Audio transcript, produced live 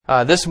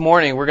This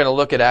morning, we're going to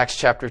look at Acts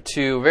chapter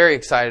 2. Very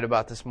excited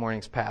about this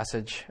morning's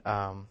passage.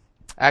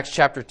 Acts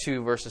chapter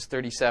 2, verses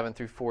 37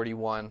 through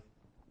 41.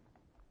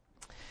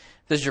 If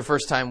this is your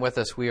first time with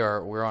us,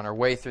 we're on our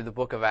way through the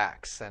book of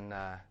Acts. And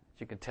as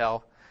you can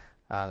tell,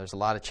 there's a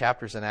lot of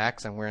chapters in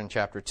Acts, and we're in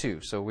chapter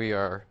 2. So we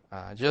are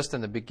just in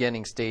the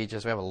beginning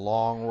stages. We have a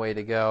long way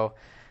to go.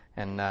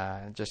 And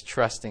just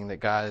trusting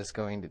that God is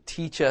going to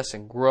teach us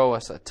and grow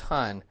us a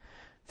ton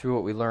through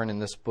what we learn in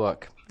this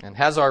book. And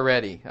has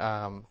already.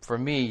 For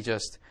me,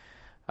 just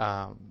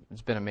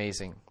it's been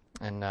amazing.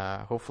 And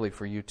hopefully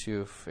for you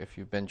too, if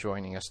you've been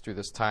joining us through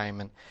this time.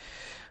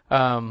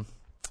 And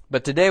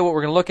but today what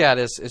we're going to look at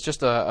is just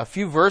a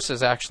few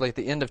verses actually at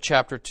the end of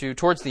chapter 2,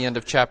 towards the end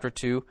of chapter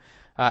 2.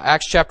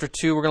 Acts chapter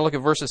 2, we're going to look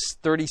at verses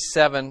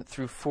 37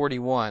 through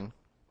 41.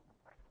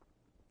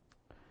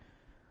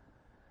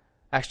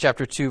 Acts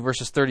chapter 2,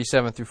 verses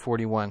 37 through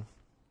 41.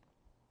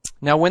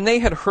 Now when they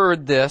had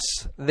heard this,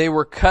 they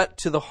were cut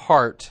to the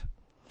heart,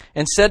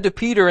 and said to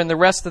Peter and the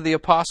rest of the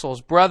apostles,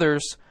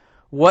 "Brothers,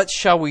 what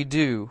shall we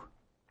do?"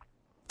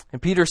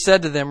 And Peter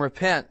said to them,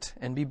 "Repent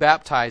and be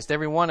baptized,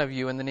 every one of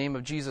you, in the name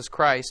of Jesus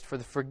Christ, for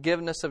the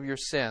forgiveness of your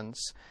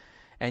sins,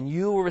 and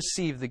you will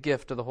receive the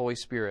gift of the Holy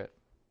Spirit.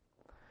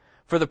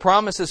 For the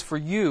promise is for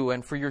you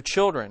and for your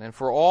children, and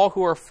for all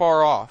who are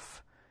far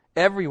off,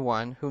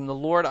 everyone whom the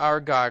Lord our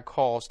God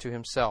calls to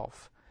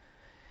himself."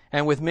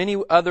 And with many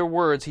other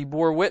words he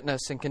bore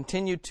witness and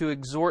continued to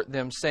exhort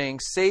them, saying,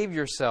 "Save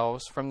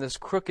yourselves from this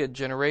crooked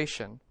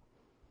generation."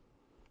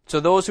 So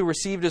those who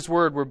received his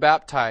word were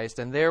baptized,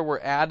 and there were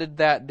added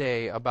that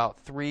day about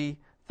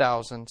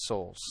 3,000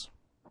 souls.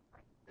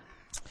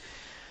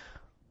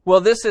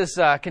 Well, this is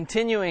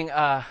continuing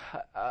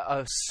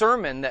a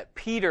sermon that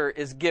Peter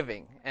is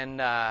giving.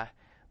 And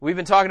we've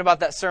been talking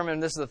about that sermon.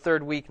 This is the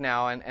third week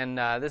now. And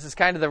this is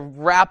kind of the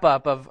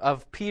wrap-up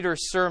of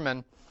Peter's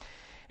sermon.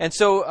 And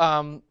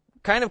so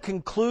kind of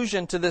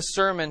conclusion to this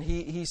sermon,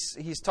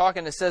 he's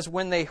talking. It says,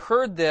 when they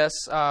heard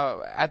this,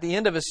 at the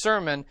end of his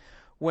sermon,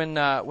 when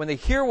they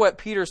hear what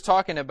Peter's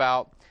talking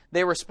about,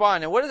 they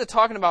respond. And what is it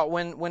talking about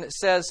when it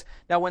says,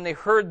 now when they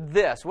heard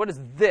this? What is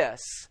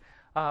this?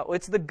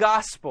 It's the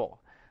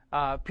gospel.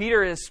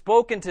 Peter has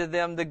spoken to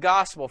them the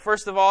gospel.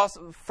 First of all,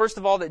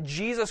 that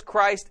Jesus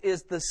Christ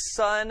is the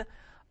Son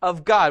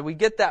of God. We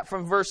get that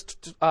from verse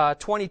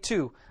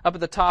 22, up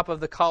at the top of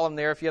the column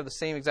there, if you have the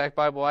same exact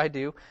Bible I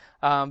do.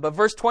 But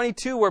verse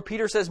 22, where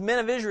Peter says, "Men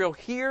of Israel,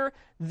 hear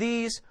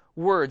these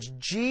words.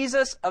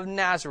 Jesus of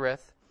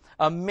Nazareth,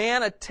 a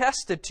man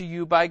attested to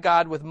you by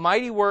God with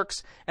mighty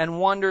works and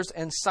wonders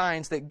and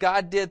signs that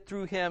God did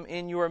through him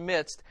in your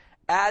midst,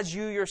 as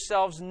you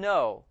yourselves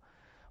know."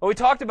 Well, we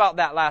talked about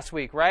that last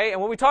week, right?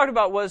 And what we talked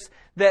about was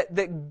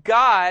that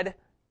God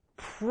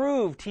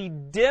proved, he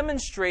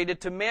demonstrated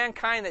to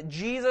mankind that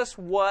Jesus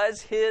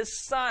was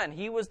his Son.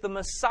 He was the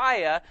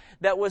Messiah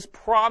that was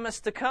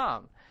promised to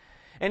come.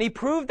 And he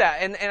proved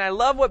that. And I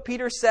love what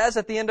Peter says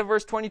at the end of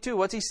verse 22.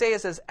 What's he say?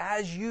 It says,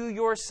 "As you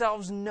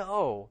yourselves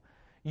know."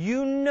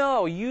 You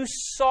know, you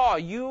saw,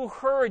 you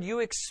heard, you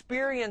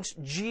experienced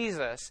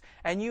Jesus.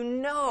 And you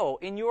know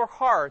in your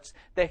hearts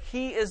that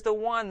he is the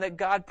one that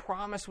God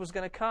promised was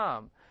going to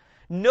come.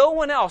 No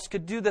one else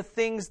could do the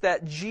things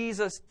that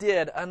Jesus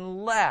did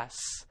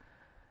unless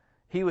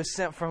he was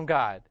sent from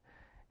God.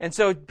 And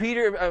so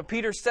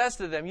Peter says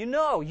to them, you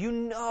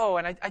know.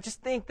 And I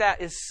just think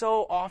that is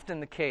so often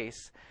the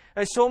case.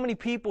 There's so many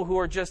people who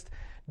are just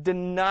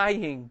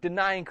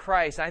denying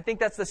Christ. And I think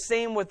that's the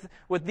same with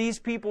these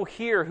people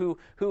here who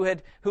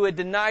had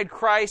denied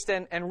Christ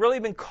and really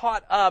been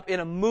caught up in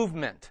a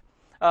movement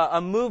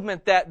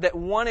that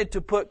wanted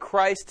to put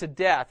Christ to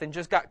death and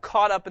just got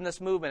caught up in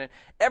this movement. And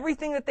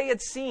everything that they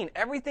had seen,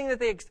 everything that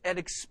they had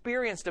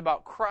experienced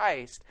about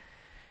Christ,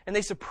 and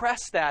they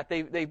suppressed that.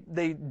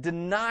 They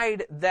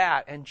denied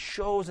that and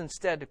chose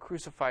instead to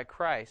crucify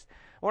Christ.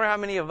 I wonder how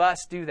many of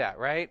us do that,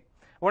 right?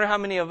 I wonder how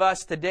many of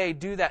us today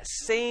do that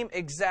same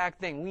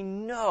exact thing. We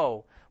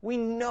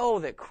know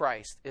that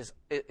Christ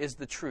is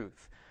the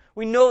truth.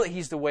 We know that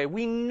he's the way.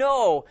 We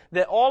know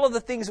that all of the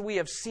things that we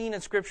have seen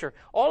in Scripture,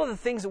 all of the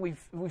things that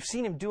we've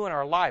seen him do in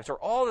our lives, or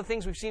all the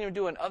things we've seen him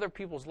do in other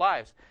people's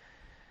lives,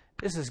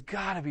 this has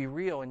got to be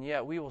real, and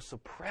yet we will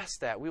suppress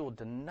that. We will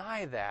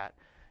deny that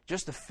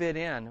just to fit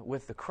in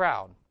with the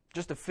crowd,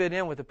 just to fit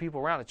in with the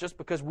people around us, just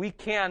because we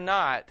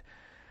cannot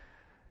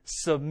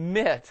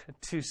submit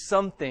to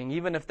something,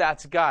 even if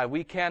that's God.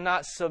 We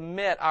cannot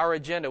submit our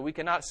agenda. We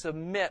cannot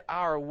submit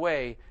our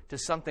way to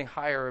something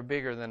higher or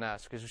bigger than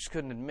us, because we just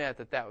couldn't admit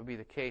that would be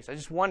the case. I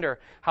just wonder,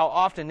 how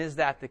often is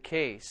that the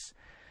case?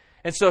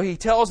 And so he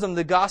tells them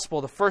the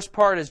gospel. The first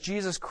part is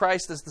Jesus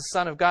Christ is the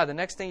Son of God. The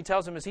next thing he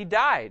tells them is he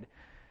died.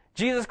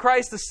 Jesus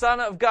Christ, the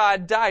Son of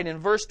God, died. In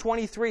verse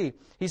 23,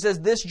 he says,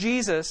 "This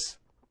Jesus,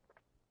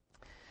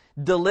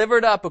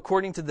 delivered up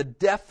according to the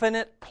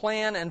definite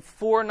plan and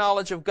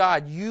foreknowledge of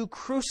God, you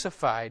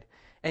crucified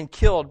and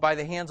killed by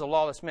the hands of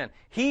lawless men."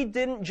 He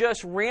didn't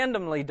just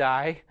randomly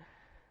die.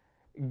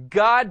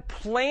 God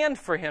planned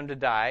for him to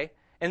die,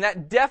 And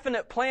that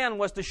definite plan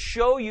was to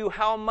show you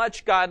how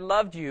much God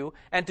loved you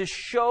and to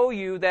show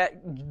you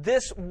that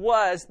this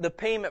was the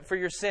payment for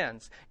your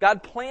sins.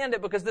 God planned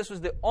it because this was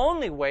the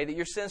only way that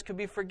your sins could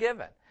be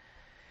forgiven.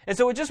 And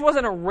so it just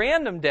wasn't a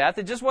random death.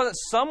 It just wasn't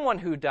someone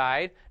who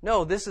died.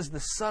 No, this is the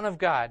Son of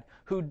God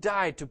who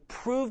died to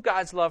prove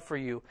God's love for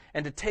you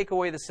and to take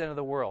away the sin of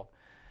the world.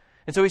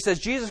 And so he says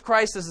Jesus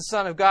Christ is the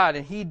Son of God,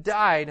 and he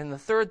died. And the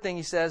third thing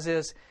he says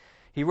is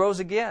he rose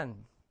again.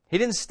 He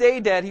didn't stay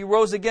dead. He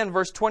rose again.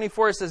 Verse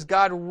 24, it says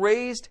God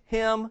raised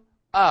him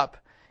up.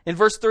 In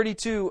verse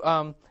 32,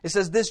 it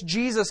says this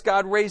Jesus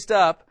God raised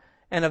up,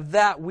 and of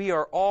that we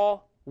are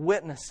all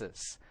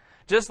witnesses.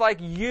 Just like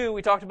you,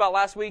 we talked about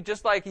last week,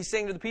 just like he's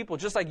saying to the people,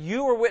 just like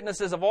you were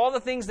witnesses of all the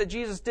things that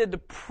Jesus did to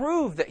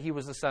prove that he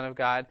was the Son of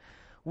God,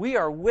 we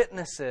are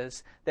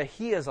witnesses that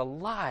he is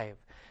alive.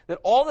 That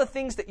all the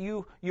things that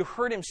you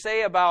heard him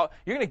say about,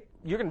 you're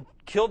going to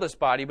kill this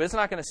body, but it's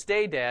not going to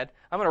stay dead.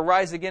 I'm going to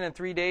rise again in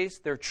 3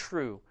 days. They're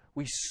true.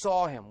 We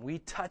saw him. We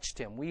touched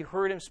him. We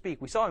heard him speak.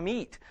 We saw him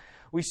eat.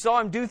 We saw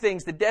him do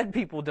things that dead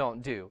people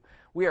don't do.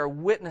 We are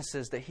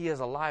witnesses that he is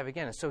alive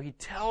again. And so he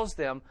tells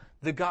them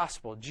the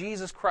gospel.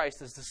 Jesus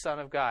Christ is the Son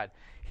of God.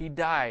 He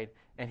died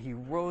and he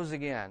rose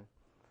again.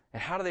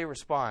 And how do they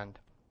respond?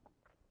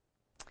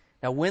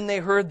 Now, when they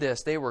heard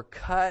this, they were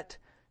cut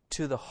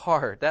to the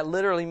heart. That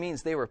literally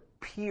means they were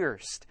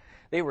pierced.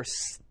 They were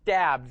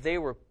stabbed. They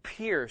were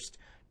pierced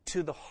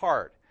to the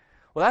heart.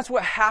 Well, that's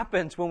what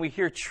happens when we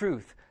hear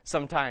truth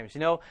sometimes. You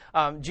know,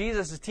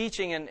 Jesus is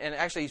teaching, and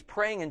actually he's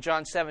praying in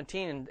John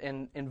 17,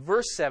 and in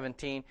verse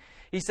 17,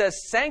 he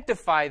says,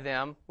 sanctify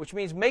them, which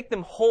means make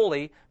them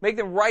holy, make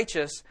them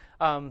righteous,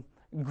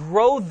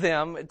 grow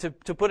them,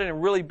 to put it in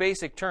really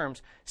basic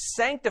terms,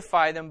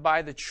 sanctify them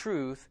by the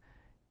truth.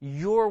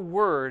 Your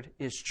word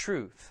is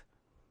truth.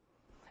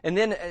 And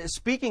then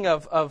speaking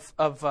of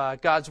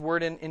God's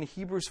word in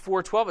Hebrews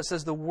 4:12, it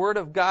says the word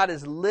of God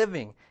is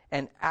living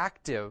and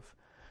active,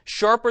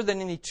 sharper than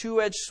any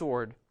two-edged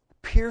sword,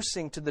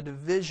 piercing to the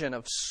division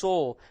of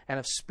soul and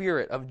of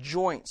spirit, of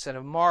joints and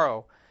of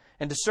marrow,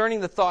 and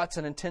discerning the thoughts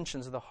and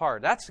intentions of the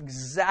heart. That's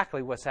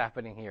exactly what's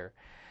happening here.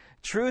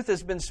 Truth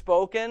has been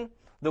spoken.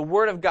 The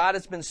word of God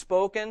has been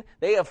spoken.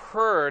 They have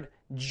heard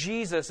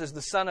Jesus is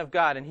the Son of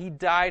God, and he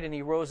died and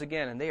he rose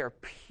again, and they are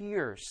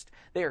pierced.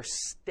 They are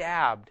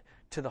stabbed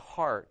to the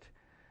heart.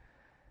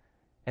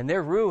 And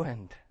they're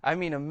ruined. I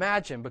mean,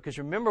 imagine, because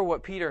remember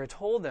what Peter had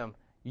told them.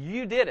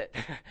 You did it.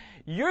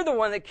 You're the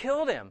one that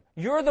killed him.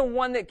 You're the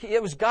one that...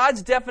 It was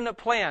God's definite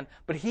plan,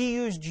 but he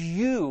used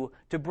you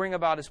to bring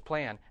about his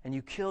plan, and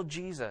you killed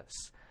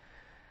Jesus.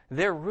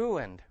 They're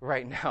ruined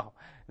right now.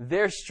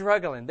 They're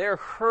struggling. They're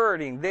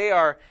hurting. They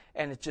are...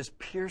 And it just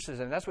pierces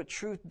them. That's what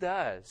truth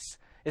does.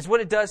 It's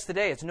what it does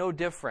today. It's no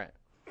different.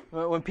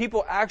 When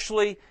people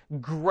actually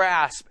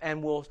grasp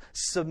and will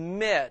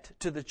submit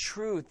to the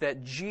truth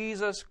that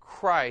Jesus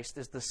Christ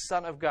is the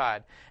Son of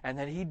God and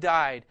that he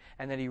died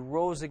and that he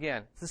rose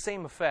again, it's the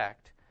same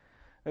effect.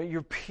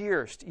 You're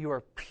pierced. You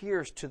are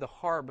pierced to the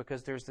heart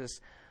because there's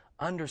this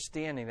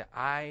understanding that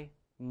I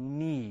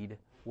need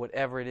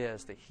whatever it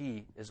is that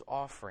he is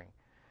offering.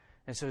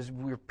 And so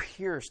we're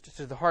pierced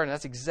to the heart, and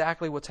that's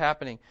exactly what's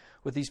happening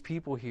with these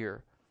people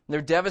here. They're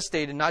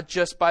devastated not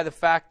just by the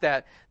fact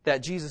that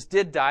Jesus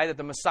did die, that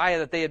the Messiah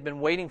that they had been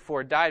waiting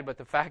for died, but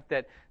the fact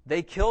that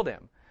they killed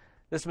him.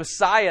 This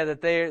Messiah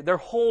that their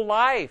whole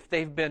life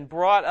they've been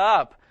brought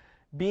up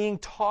being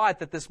taught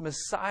that this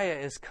Messiah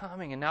is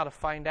coming, and now to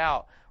find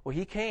out, well,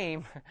 he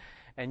came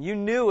and you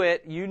knew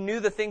it, you knew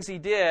the things he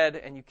did,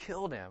 and you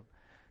killed him.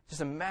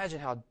 Just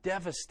imagine how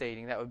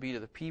devastating that would be to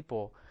the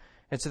people.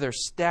 And so they're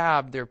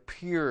stabbed, they're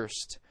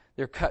pierced,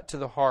 they're cut to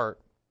the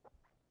heart.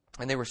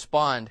 And they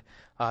respond.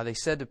 They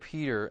said to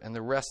Peter and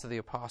the rest of the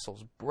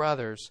apostles,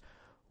 brothers,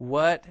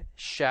 what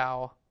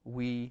shall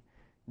we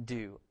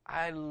do?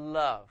 I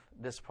love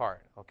this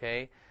part,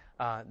 okay?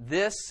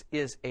 This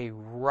is a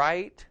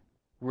right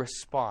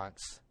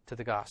response to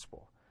the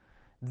gospel.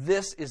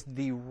 This is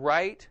the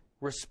right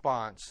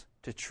response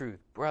to truth.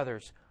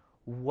 Brothers,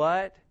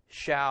 what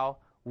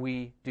shall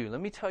we do? Let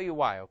me tell you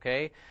why,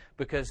 okay?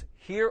 Because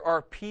here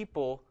are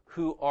people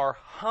who are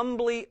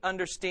humbly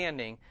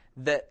understanding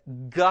that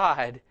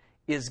God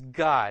is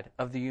God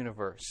of the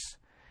universe,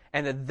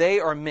 and that they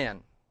are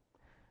men,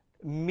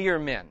 mere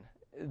men.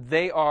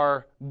 They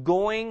are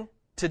going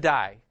to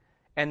die,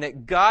 and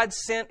that God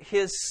sent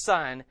his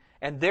Son,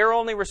 and their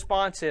only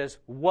response is,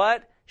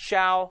 what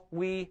shall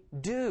we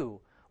do?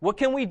 What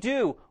can we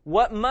do?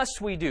 What must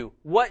we do?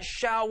 What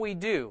shall we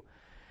do?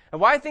 And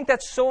why I think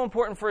that's so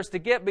important for us to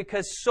get,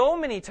 because so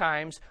many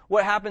times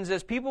what happens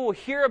is people will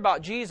hear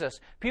about Jesus,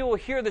 people will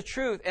hear the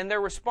truth, and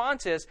their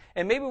response is,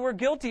 and maybe we're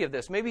guilty of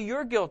this, maybe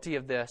you're guilty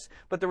of this,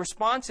 but the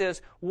response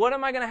is, what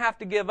am I going to have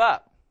to give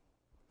up?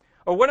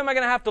 Or what am I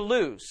going to have to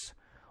lose?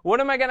 What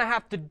am I going to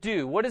have to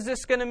do? What is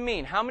this going to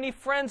mean? How many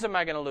friends am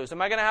I going to lose?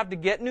 Am I going to have to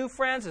get new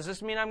friends? Does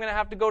this mean I'm going to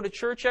have to go to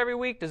church every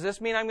week? Does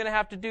this mean I'm going to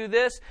have to do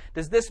this?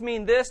 Does this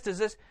mean this? Does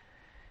this?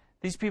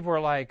 These people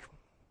are like,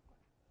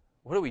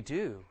 what do we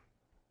do?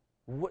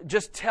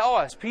 Just tell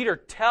us, Peter,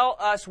 tell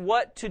us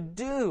what to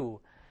do.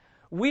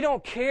 We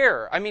don't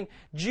care. I mean,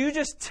 you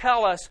just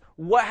tell us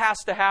what has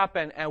to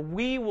happen and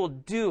we will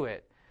do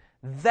it.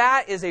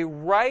 That is a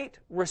right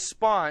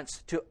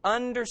response to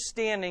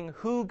understanding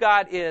who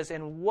God is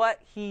and what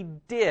He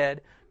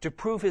did to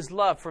prove His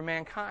love for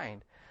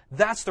mankind.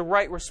 That's the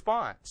right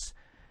response.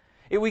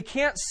 We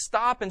can't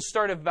stop and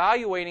start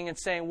evaluating and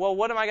saying, well,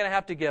 what am I going to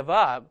have to give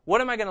up?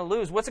 What am I going to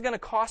lose? What's it going to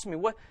cost me?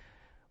 Well,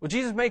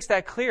 Jesus makes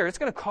that clear. It's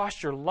going to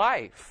cost your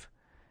life.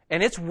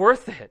 And it's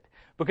worth it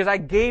because I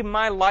gave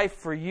my life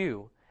for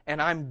you.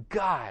 And I'm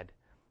God.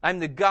 I'm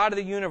the God of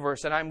the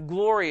universe. And I'm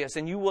glorious.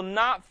 And you will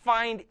not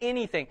find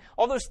anything.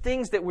 All those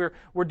things that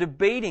we're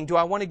debating. Do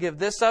I want to give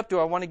this up? Do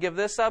I want to give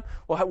this up?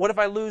 Well, what if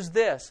I lose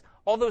this?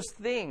 All those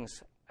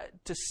things,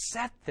 to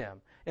set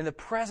them in the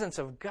presence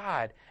of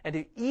God and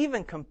to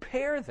even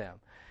compare them.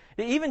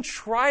 To even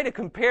try to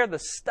compare the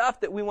stuff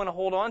that we want to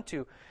hold on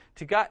to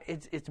God,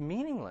 it's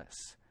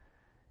meaningless.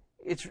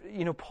 It's,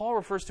 Paul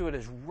refers to it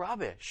as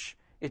rubbish.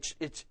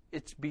 It's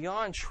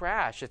beyond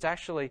trash. It's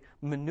actually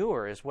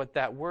manure is what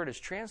that word is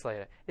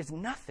translated. It's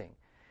nothing.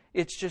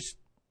 It's just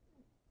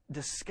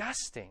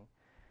disgusting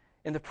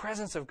in the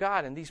presence of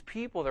God. And these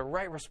people, their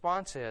right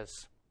response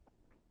is,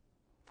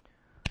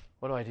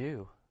 what do I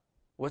do?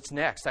 What's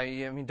next? I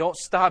mean, don't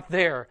stop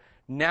there.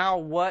 Now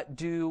what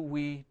do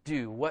we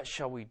do? What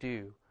shall we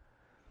do?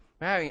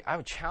 I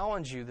would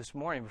challenge you this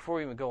morning, before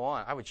we even go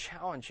on, I would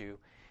challenge you,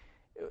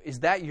 is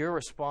that your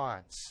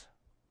response?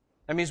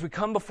 I mean, as we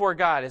come before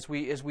God, as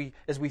we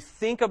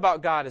think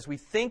about God, as we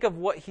think of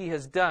what He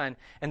has done,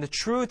 and the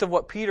truth of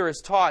what Peter has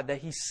taught,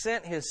 that He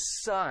sent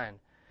His Son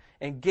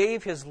and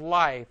gave His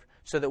life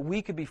so that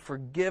we could be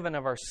forgiven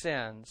of our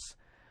sins,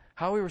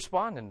 how are we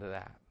responding to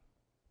that?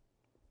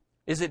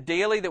 Is it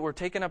daily that we're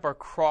taking up our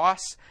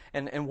cross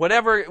and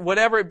whatever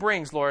it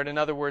brings, Lord? In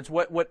other words,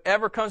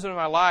 whatever comes into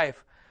my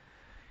life,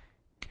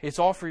 it's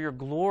all for your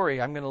glory.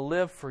 I'm going to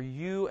live for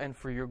you and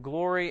for your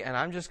glory, and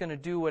I'm just going to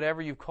do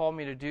whatever you've called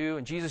me to do.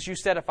 And Jesus, you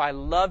said if I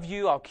love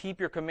you, I'll keep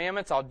your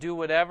commandments, I'll do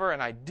whatever,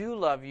 and I do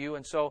love you,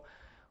 and so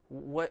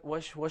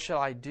what shall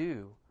I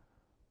do?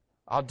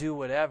 I'll do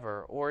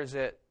whatever. Or is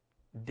it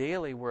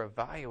daily we're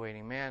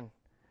evaluating, man,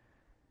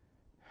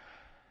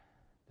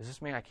 does this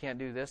mean I can't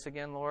do this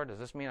again, Lord? Does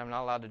this mean I'm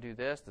not allowed to do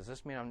this? Does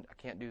this mean I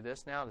can't do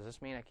this now? Does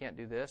this mean I can't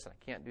do this, and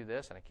I can't do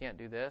this, and I can't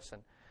do this?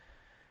 And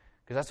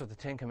because that's what the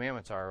Ten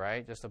Commandments are,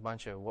 right? Just a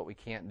bunch of what we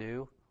can't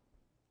do.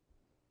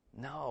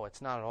 No,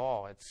 it's not at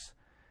all.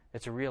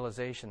 It's a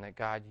realization that,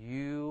 God,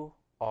 you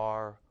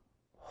are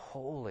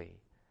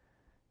holy.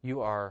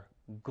 You are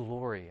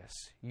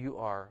glorious. You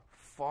are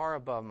far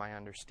above my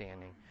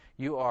understanding.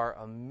 You are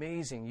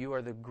amazing. You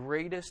are the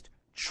greatest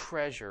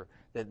treasure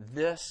that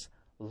this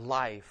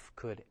life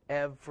could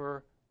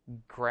ever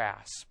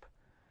grasp.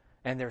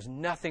 And there's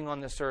nothing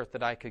on this earth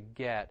that I could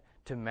get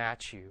to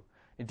match you.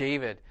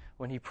 David,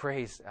 when he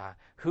prays,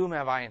 whom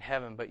have I in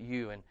heaven but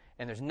you? And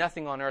there's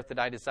nothing on earth that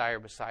I desire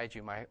besides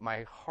you.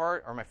 My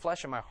heart, or my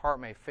flesh and my heart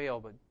may fail,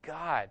 but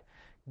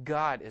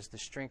God is the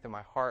strength of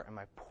my heart and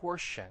my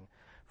portion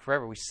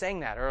forever. We sang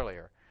that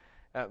earlier.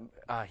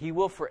 He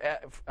will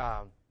forever.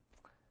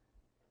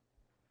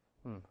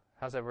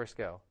 How's that verse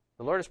go?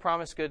 The Lord has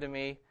promised good to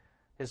me.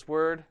 His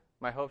word,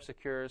 my hope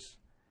secures.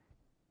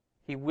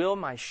 He will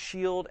my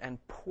shield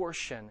and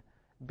portion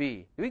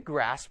be. Do we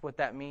grasp what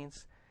that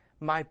means?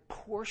 My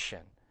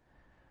portion.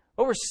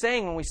 What we're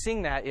saying when we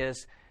sing that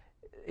is,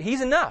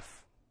 He's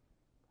enough.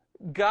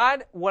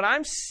 God, what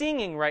I'm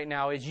singing right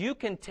now is you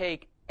can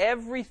take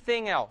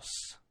everything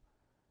else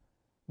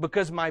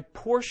because my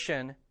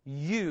portion,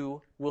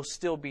 you will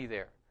still be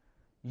there.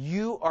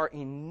 You are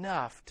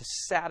enough to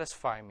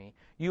satisfy me.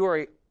 You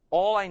are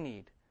all I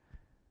need.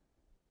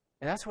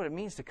 And that's what it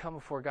means to come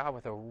before God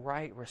with a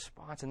right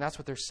response. And that's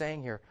what they're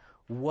saying here.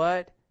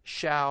 What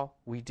shall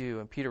we do?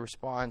 And Peter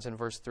responds in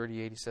verse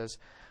 38. He says,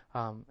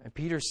 and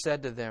Peter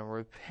said to them,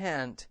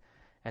 repent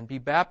and be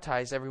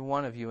baptized, every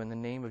one of you, in the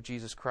name of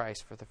Jesus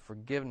Christ for the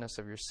forgiveness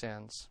of your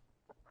sins.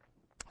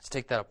 Let's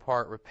take that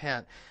apart.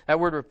 Repent. That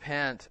word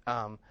repent,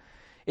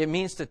 it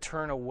means to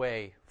turn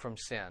away from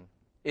sin.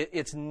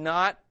 It's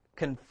not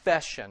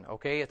confession,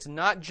 okay? It's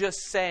not just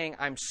saying,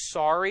 I'm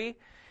sorry.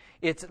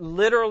 It's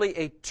literally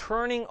a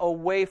turning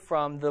away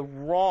from the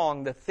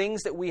wrong, the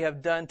things that we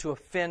have done to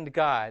offend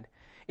God.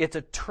 It's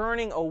a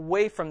turning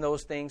away from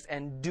those things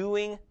and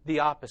doing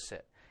the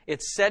opposite.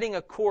 It's setting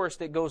a course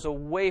that goes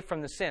away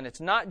from the sin.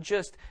 It's not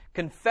just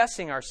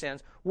confessing our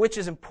sins, which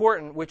is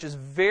important, which is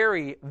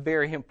very,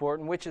 very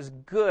important, which is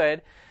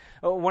good.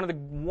 One of the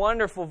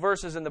wonderful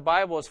verses in the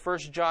Bible is 1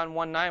 John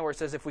 1:9, where it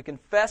says, if we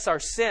confess our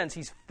sins,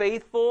 He's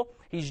faithful,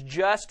 He's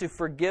just to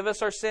forgive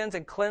us our sins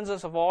and cleanse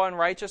us of all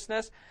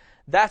unrighteousness.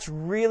 That's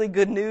really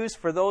good news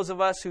for those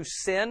of us who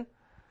sin,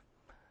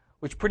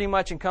 which pretty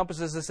much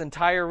encompasses this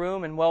entire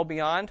room and well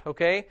beyond,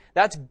 okay?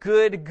 That's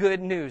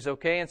good news,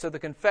 okay? And so the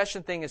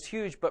confession thing is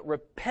huge, but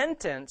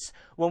repentance,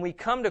 when we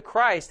come to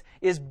Christ,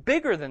 is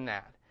bigger than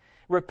that.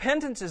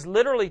 Repentance is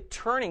literally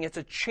turning. It's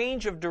a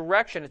change of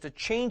direction. It's a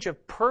change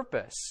of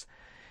purpose.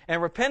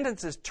 And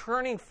repentance is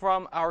turning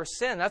from our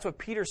sin. That's what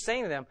Peter's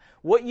saying to them.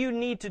 What you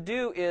need to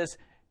do is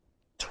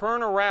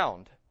turn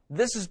around.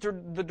 This is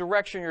the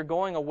direction you're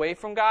going away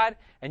from God,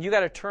 and you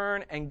got to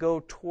turn and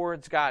go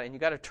towards God. And you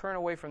got to turn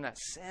away from that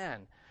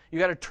sin. You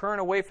got to turn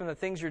away from the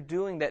things you're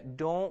doing that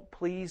don't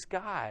please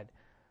God.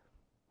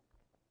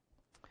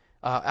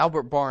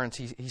 Albert Barnes,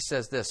 he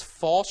says this: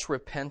 false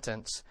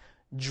repentance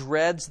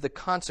dreads the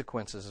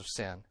consequences of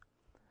sin.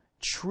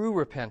 True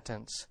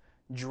repentance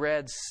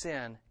dreads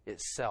sin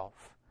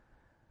itself.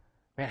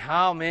 Man,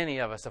 how many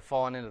of us have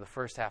fallen into the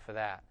first half of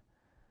that?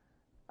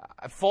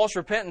 False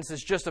repentance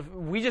is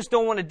we just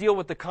don't want to deal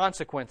with the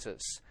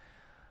consequences.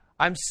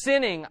 I'm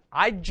sinning,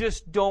 I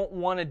just don't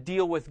want to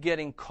deal with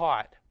getting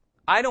caught.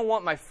 I don't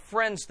want my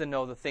friends to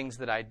know the things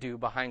that I do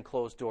behind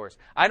closed doors.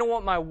 I don't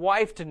want my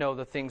wife to know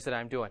the things that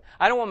I'm doing.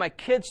 I don't want my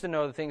kids to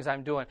know the things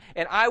I'm doing.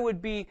 And I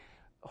would be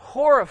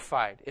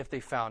horrified if they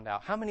found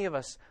out. How many of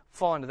us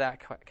fall into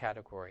that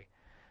category?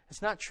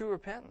 It's not true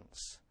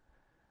repentance.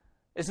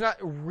 It's not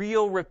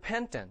real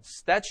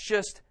repentance. That's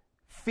just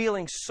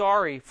feeling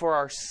sorry for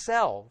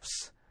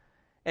ourselves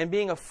and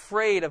being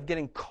afraid of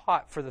getting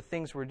caught for the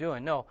things we're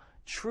doing. No,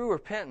 true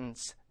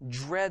repentance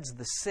dreads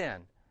the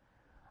sin.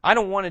 I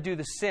don't want to do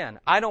the sin.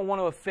 I don't want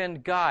to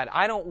offend God.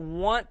 I don't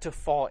want to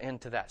fall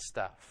into that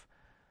stuff.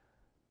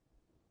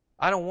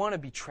 I don't want to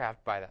be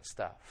trapped by that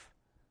stuff.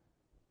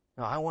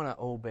 No, I want to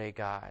obey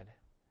God.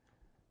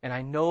 And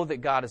I know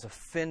that God is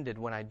offended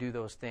when I do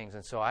those things.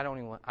 And so I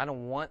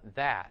don't want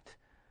that.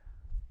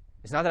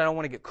 It's not that I don't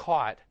want to get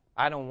caught.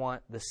 I don't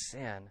want the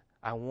sin.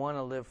 I want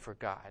to live for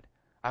God.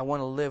 I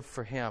want to live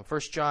for Him.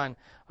 1 John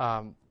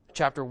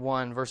chapter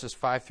 1, verses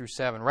 5 through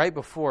 7, right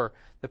before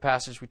the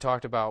passage we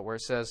talked about where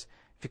it says,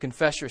 if you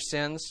confess your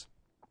sins,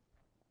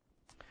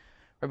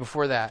 right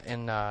before that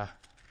in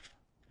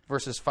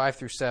verses 5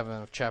 through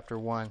 7 of chapter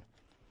 1, it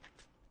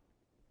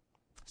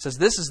says,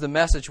 this is the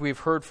message we've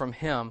heard from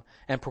Him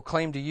and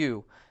proclaimed to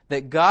you,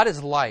 that God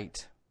is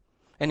light,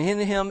 and in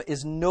Him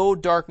is no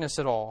darkness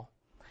at all.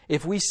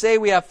 If we say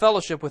we have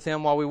fellowship with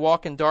Him while we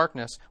walk in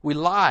darkness, we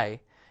lie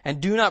and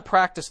do not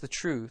practice the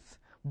truth.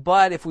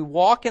 But if we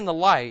walk in the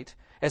light,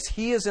 as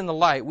He is in the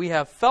light, we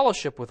have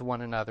fellowship with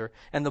one another,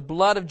 and the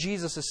blood of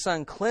Jesus, His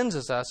Son,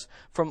 cleanses us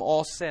from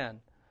all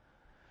sin.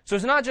 So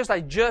it's not just I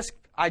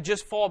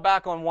just fall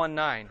back on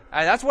 1:9.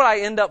 That's what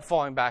I end up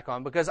falling back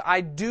on, because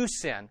I do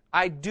sin.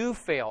 I do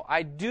fail.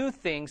 I do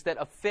things that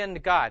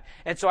offend God.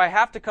 And so I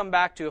have to come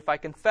back to, if I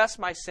confess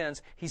my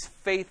sins, He's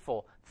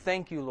faithful.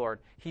 Thank you, Lord.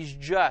 He's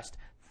just.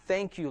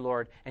 Thank you,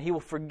 Lord. And He will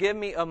forgive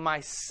me of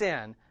my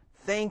sin.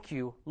 Thank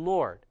you,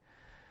 Lord.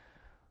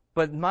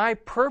 But my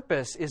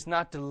purpose is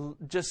not to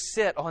just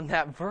sit on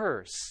that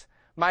verse.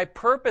 My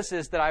purpose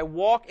is that I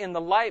walk in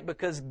the light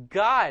because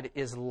God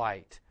is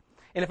light.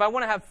 And if I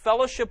want to have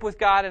fellowship with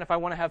God, and if I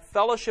want to have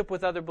fellowship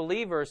with other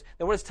believers,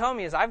 then what it's telling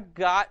me is I've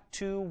got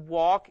to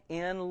walk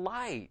in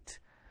light.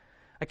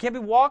 I can't be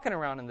walking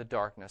around in the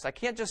darkness. I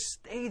can't just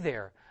stay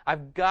there.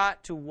 I've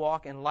got to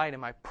walk in light.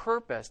 And my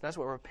purpose, that's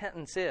what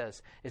repentance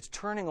is. It's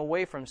turning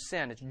away from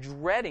sin. It's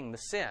dreading the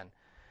sin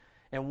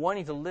and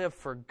wanting to live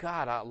for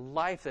God, a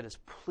life that is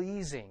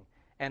pleasing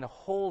and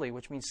holy,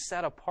 which means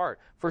set apart.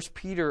 1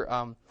 Peter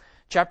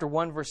chapter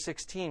 1, verse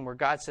 16, where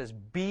God says,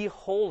 be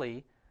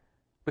holy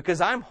because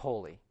I'm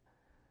holy.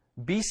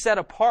 Be set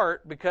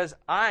apart because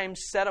I'm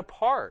set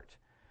apart.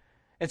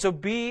 And so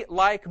be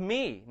like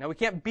me. Now, we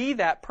can't be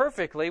that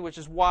perfectly, which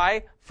is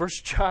why 1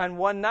 John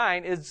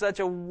 1:9 is such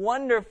a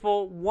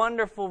wonderful,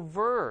 wonderful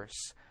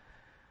verse.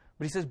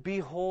 But he says, be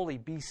holy,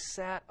 be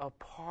set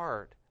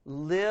apart.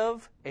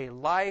 Live a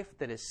life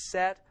that is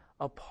set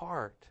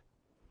apart.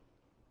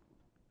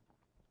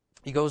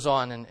 He goes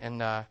on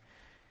and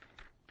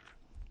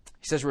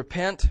he says,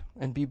 repent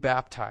and be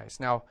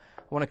baptized. Now,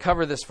 I want to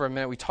cover this for a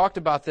minute. We talked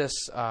about this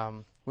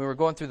when we were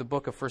going through the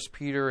book of 1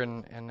 Peter,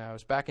 and it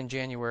was back in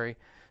January.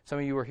 Some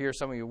of you were here,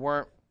 some of you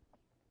weren't.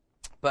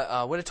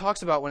 But what it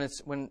talks about when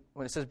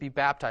it says be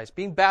baptized.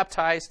 Being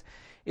baptized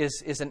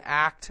is an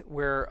act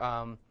where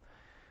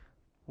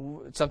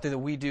something that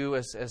we do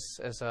as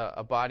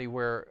a body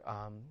where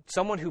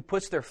someone who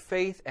puts their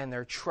faith and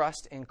their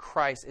trust in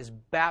Christ is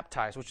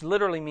baptized, which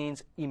literally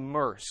means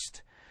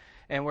immersed.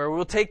 And where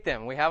we'll take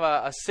them, we have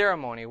a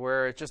ceremony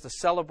where it's just a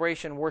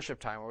celebration worship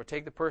time, where we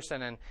take the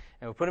person and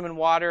we put them in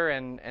water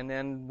and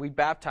then we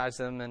baptize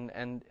them.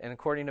 And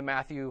according to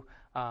Matthew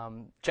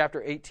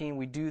chapter 18,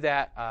 we do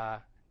that,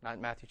 not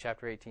Matthew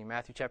chapter 18,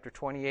 Matthew chapter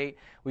 28.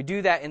 We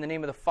do that in the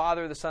name of the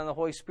Father, the Son, and the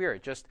Holy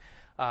Spirit. Just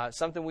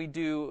something we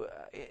do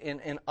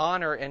in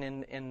honor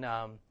and in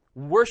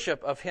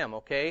worship of Him,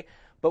 okay?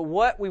 But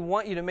what we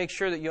want you to make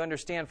sure that you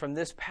understand from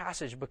this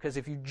passage, because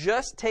if you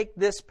just take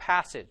this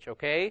passage,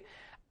 okay,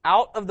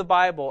 out of the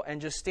Bible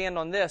and just stand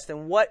on this,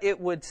 then what it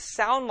would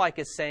sound like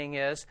it's saying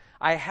is,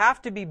 I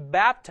have to be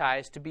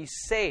baptized to be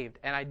saved.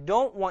 And I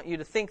don't want you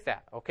to think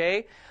that,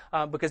 okay?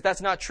 Because that's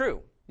not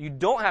true. You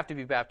don't have to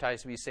be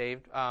baptized to be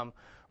saved.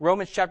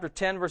 Romans chapter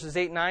 10, verses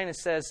 8 and 9, it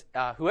says,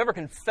 whoever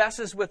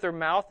confesses with their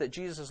mouth that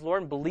Jesus is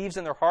Lord and believes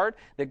in their heart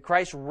that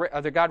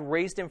God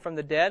raised Him from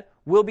the dead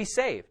will be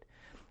saved.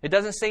 It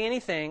doesn't say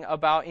anything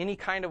about any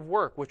kind of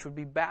work, which would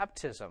be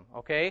baptism,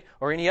 okay,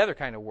 or any other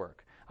kind of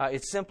work.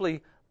 It's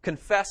simply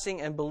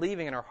confessing and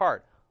believing in our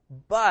heart.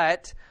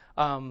 But,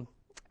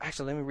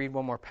 actually, let me read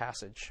one more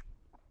passage.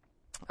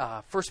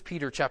 1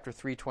 Peter chapter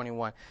 3,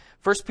 21.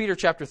 1 Peter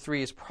chapter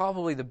 3 is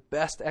probably the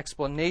best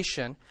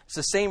explanation. It's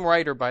the same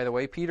writer, by the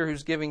way. Peter,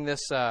 who's giving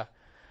this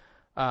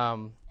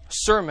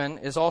sermon,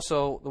 is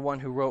also the one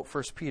who wrote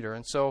 1 Peter.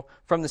 And so,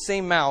 from the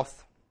same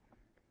mouth,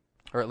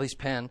 or at least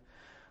pen,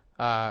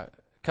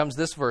 comes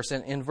this verse.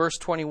 And in verse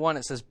 21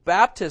 it says,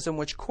 "Baptism,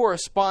 which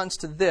corresponds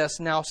to this,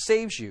 now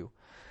saves you,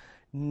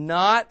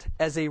 not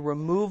as a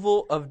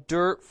removal of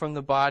dirt from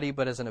the body,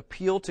 but as an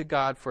appeal to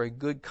God for a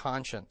good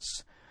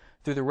conscience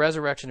through the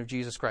resurrection of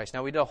Jesus Christ."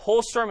 Now, we did a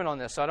whole sermon on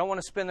this, so I don't want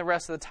to spend the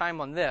rest of the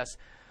time on this.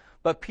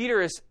 But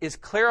Peter is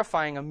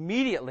clarifying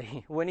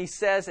immediately when he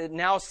says it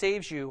now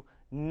saves you,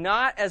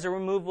 not as a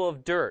removal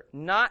of dirt,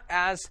 not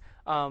as,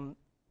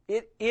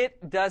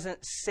 it doesn't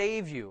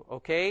save you,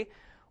 okay?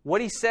 What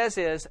he says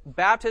is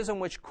baptism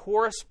which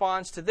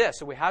corresponds to this.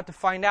 So we have to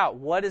find out,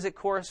 what does it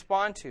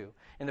correspond to?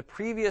 In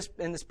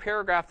this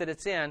paragraph that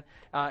it's in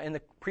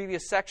the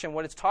previous section,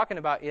 what it's talking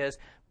about is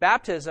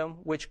baptism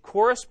which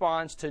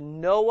corresponds to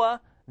Noah,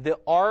 the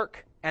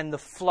ark, and the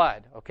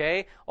flood,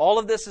 okay? All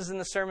of this is in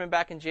the sermon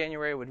back in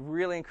January. I would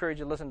really encourage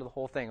you to listen to the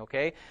whole thing,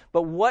 okay?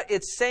 But what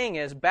it's saying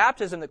is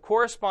baptism that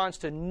corresponds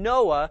to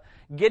Noah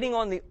getting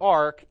on the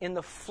ark in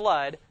the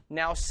flood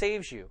now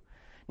saves you.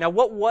 Now,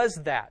 what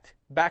was that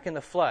back in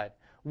the flood?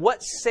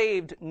 What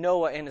saved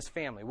Noah and his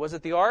family? Was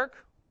it the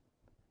ark?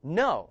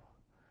 No.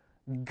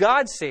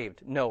 God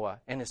saved Noah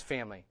and his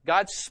family.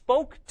 God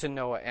spoke to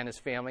Noah and his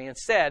family and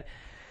said,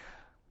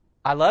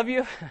 "I love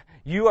you.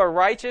 You are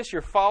righteous.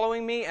 You're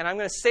following me, and I'm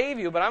going to save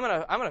you. But I'm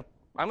going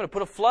to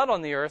put a flood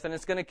on the earth, and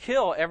it's going to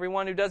kill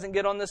everyone who doesn't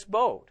get on this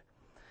boat."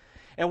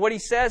 And what he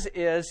says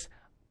is,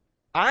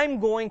 "I'm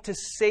going to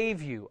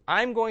save you.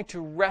 I'm going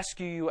to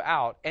rescue you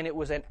out." And it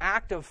was an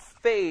act of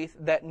faith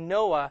that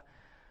Noah,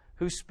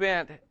 who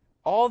spent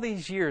all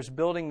these years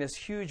building this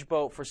huge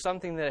boat for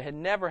something that had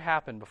never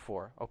happened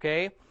before,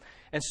 okay?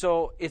 And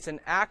so it's an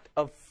act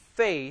of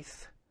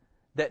faith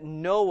that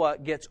Noah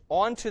gets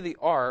onto the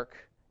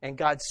ark and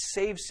God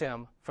saves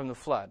him from the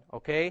flood,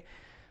 okay?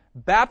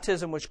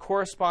 Baptism, which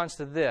corresponds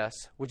to this,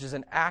 which is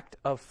an act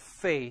of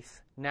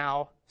faith,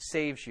 now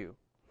saves you.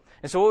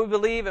 And so what we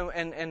believe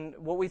and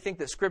what we think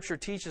that Scripture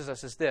teaches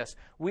us is this.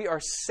 We are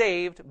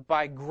saved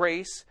by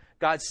grace.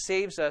 God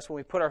saves us when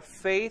we put our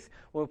faith,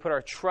 when we put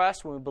our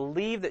trust, when we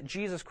believe that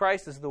Jesus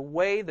Christ is the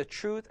way, the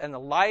truth, and the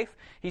life.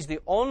 He's the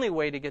only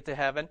way to get to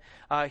heaven.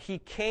 He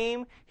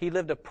came. He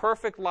lived a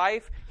perfect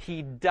life.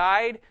 He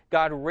died.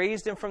 God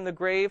raised him from the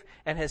grave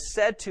and has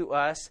said to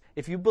us,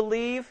 if you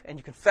believe and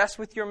you confess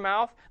with your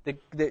mouth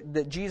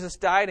that Jesus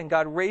died and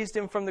God raised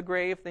him from the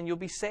grave, then you'll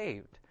be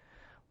saved.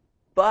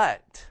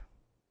 But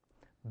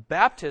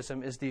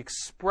baptism is the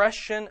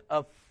expression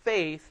of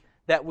faith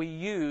that we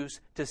use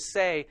to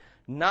say,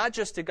 not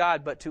just to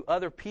God, but to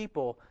other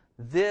people,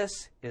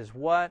 this is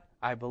what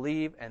I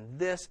believe, and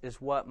this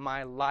is what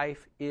my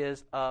life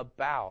is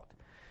about.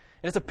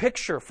 And it's a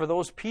picture for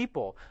those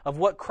people of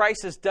what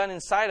Christ has done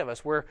inside of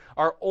us, where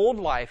our old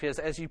life is,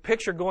 as you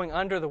picture going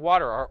under the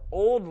water, our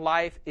old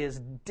life is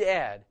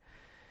dead.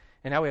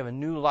 And now we have a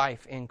new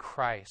life in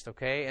Christ,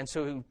 okay? And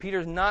so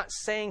Peter's not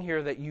saying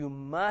here that you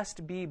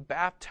must be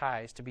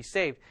baptized to be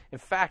saved. In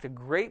fact, a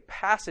great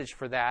passage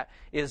for that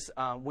is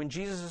when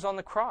Jesus is on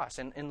the cross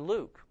in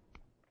Luke.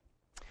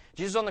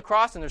 Jesus is on the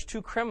cross and there's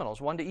two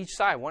criminals, one to each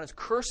side. One is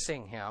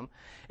cursing him,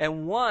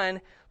 and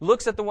one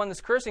looks at the one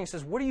that's cursing and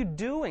says, "What are you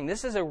doing?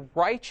 This is a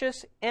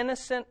righteous,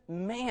 innocent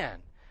man."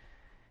 And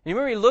you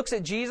remember he looks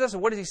at Jesus,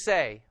 and what does he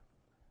say?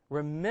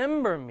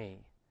 "Remember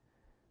me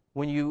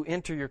when you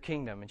enter your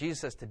kingdom." And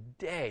Jesus says,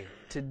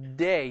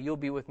 today you'll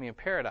be with me in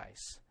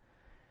paradise.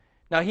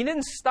 Now, he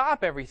didn't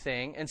stop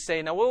everything and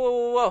say, now,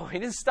 whoa. He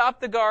didn't stop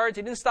the guards.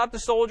 He didn't stop the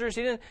soldiers.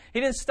 He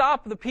didn't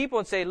stop the people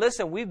and say,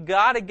 listen, we've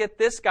got to get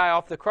this guy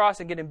off the cross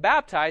and get him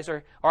baptized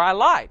or I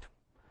lied.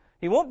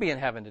 He won't be in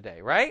heaven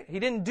today, right? He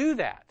didn't do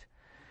that.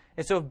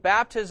 And so if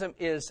baptism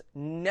is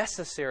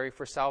necessary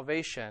for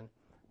salvation,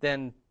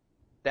 then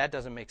that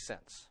doesn't make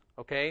sense,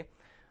 okay?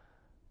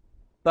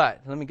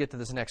 But let me get to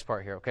this next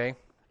part here, okay?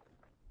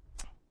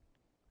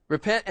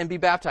 Repent and be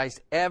baptized,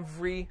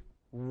 every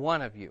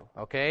one of you,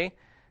 okay?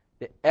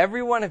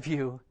 Every one of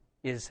you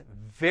is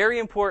very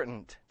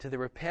important to the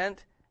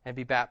repent and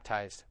be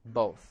baptized,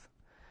 both.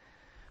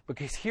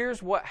 Because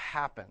here's what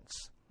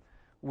happens.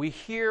 We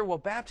hear, well,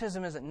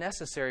 baptism isn't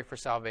necessary for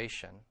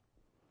salvation.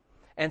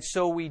 And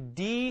so we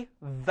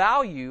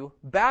devalue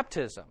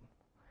baptism.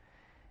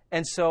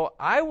 And so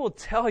I will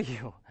tell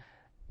you,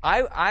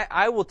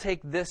 I will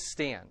take this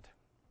stand.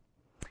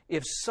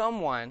 If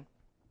someone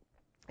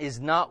is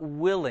not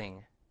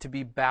willing to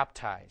be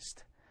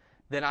baptized,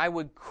 then I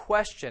would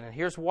question, and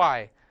here's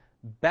why.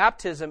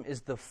 Baptism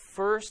is the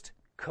first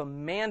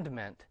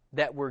commandment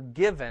that we're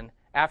given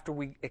after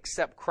we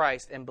accept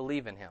Christ and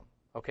believe in him,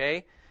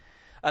 okay?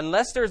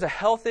 Unless there's a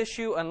health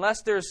issue,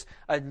 unless there's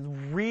a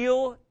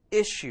real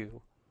issue,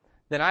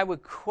 then I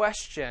would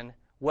question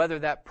whether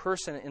that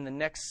person in the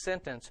next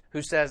sentence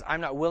who says,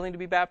 I'm not willing to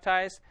be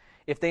baptized,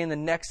 if they in the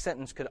next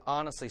sentence could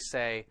honestly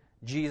say,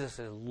 Jesus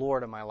is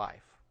Lord of my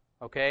life.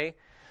 Okay?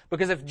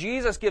 Because if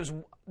Jesus gives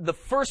the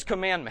first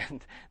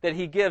commandment that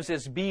he gives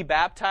is be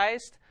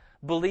baptized,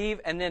 believe,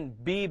 and then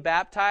be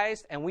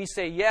baptized, and we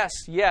say, yes,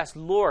 yes,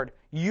 Lord,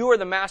 you are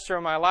the master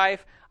of my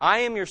life. I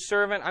am your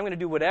servant. I'm going to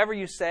do whatever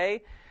you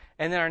say.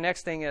 And then our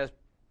next thing is,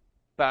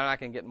 but I'm not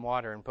going to get in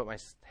water and put my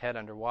head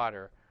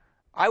underwater.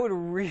 I would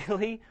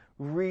really,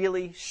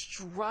 really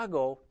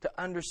struggle to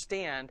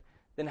understand,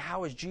 then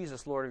how is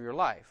Jesus Lord of your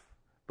life?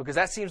 Because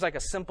that seems like a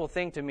simple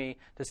thing to me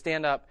to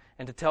stand up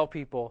and to tell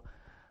people,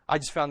 I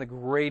just found the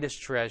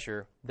greatest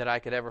treasure that I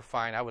could ever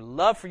find. I would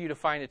love for you to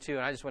find it too,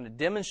 and I just want to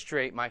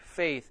demonstrate my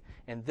faith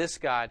in this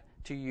God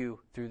to you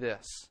through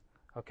this.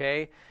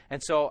 Okay?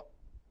 And so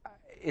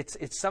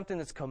it's something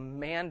that's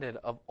commanded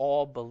of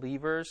all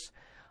believers.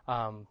 It's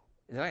not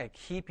going to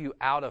keep you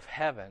out of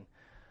heaven,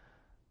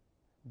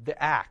 the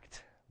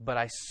act. But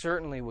I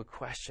certainly would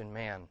question,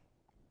 man,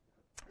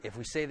 if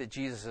we say that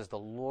Jesus is the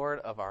Lord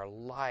of our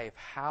life,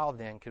 how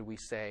then could we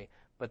say,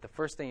 but the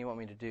first thing you want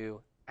me to do,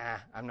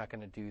 I'm not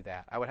going to do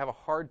that. I would have a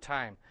hard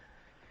time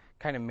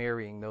kind of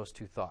marrying those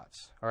two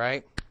thoughts. All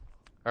right?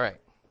 All right.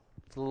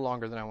 It's a little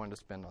longer than I wanted to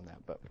spend on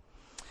that. But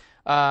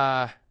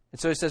and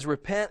so he says,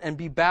 repent and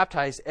be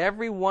baptized,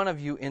 every one of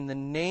you, in the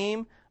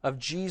name of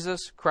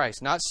Jesus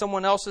Christ. Not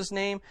someone else's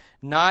name,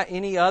 not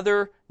any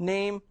other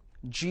name,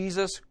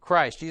 Jesus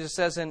Christ. Jesus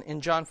says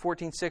in John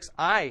 14:6,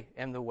 I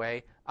am the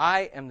way,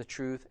 I am the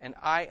truth, and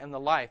I am the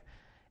life.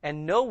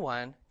 And no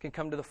one can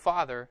come to the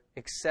Father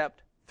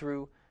except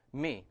through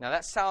me. Now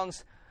that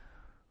sounds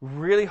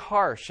really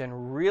harsh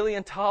and really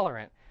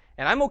intolerant.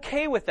 And I'm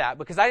okay with that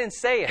because I didn't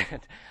say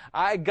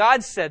it.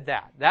 God said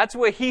that. That's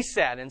what he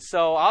said. And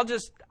so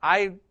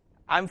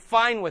I'm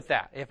fine with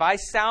that. If I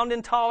sound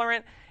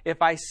intolerant,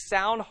 if I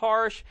sound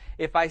harsh,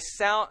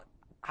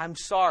 I'm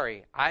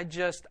sorry. I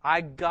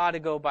got to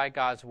go by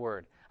God's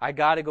word. I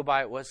got to go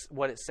by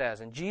what it says.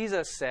 And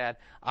Jesus said,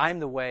 I'm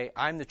the way,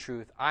 I'm the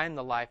truth, I'm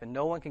the life, and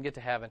no one can get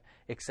to heaven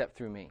except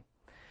through me.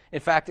 In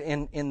fact,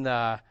 in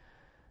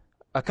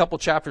a couple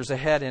chapters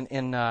ahead,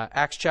 in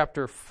Acts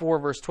chapter 4,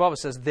 verse 12, it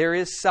says, there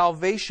is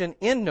salvation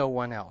in no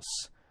one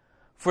else,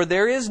 for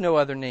there is no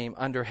other name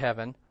under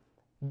heaven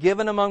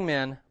given among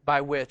men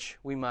by which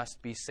we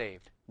must be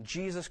saved.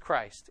 Jesus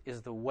Christ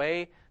is the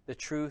way, the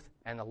truth,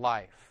 and the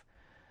life.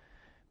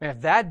 Man,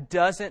 if that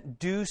doesn't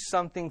do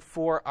something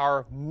for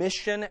our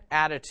mission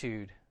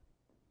attitude,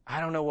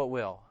 I don't know what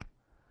will.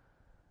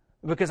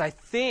 Because I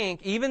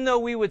think, even though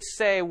we would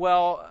say,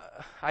 well,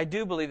 I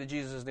do believe that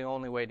Jesus is the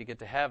only way to get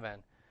to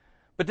heaven,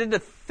 but then to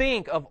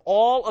think of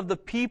all of the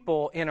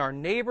people in our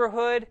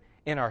neighborhood,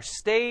 in our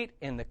state,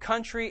 in the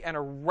country, and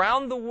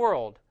around the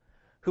world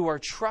who are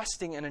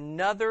trusting in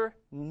another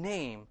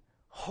name,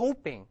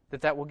 hoping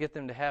that that will get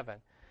them to heaven.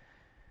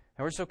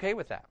 And we're just okay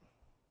with that.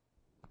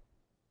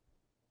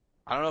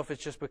 I don't know if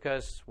it's just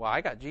because, well,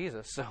 I got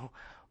Jesus, so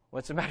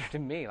what's the matter to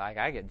me? Like,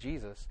 I get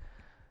Jesus.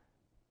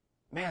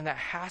 Man, that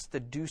has to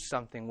do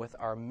something with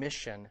our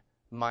mission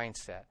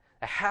mindset.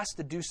 It has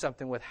to do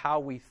something with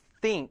how we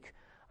think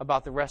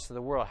about the rest of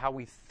the world, how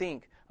we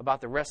think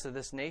about the rest of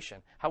this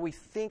nation, how we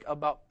think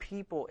about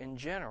people in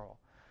general.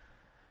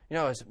 You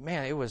know,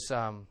 it was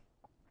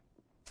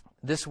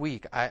this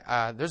week,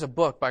 there's a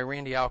book by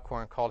Randy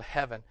Alcorn called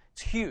Heaven.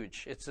 It's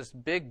huge. It's this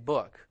big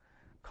book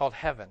called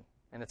Heaven,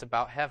 and it's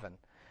about heaven.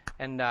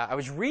 And I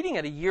was reading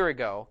it a year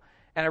ago,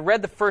 and I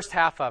read the first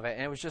half of it,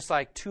 and it was just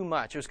like too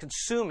much. It was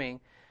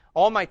consuming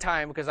all my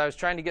time because I was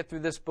trying to get through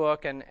this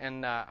book, and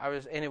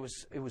it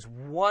was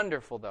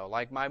wonderful though.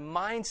 Like my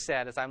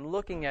mindset as I'm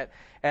looking at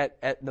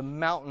the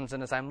mountains,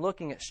 and as I'm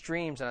looking at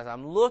streams, and as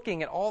I'm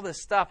looking at all this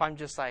stuff, I'm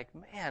just like,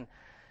 man,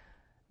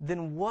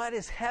 then what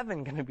is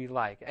heaven going to be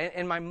like?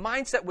 And my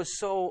mindset was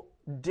so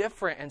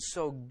different and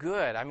so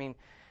good. I mean,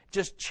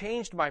 just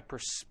changed my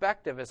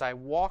perspective as I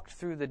walked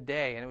through the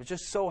day, and it was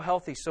just so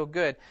healthy, so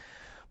good.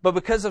 But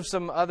because of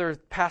some other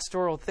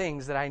pastoral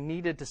things that I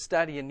needed to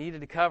study and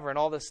needed to cover and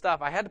all this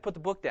stuff, I had to put the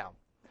book down.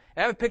 And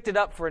I haven't picked it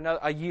up for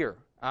a year.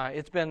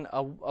 It's been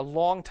a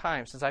long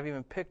time since I've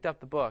even picked up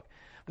the book.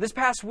 But this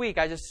past week,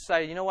 I just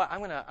decided, you know what, I'm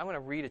gonna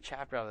read a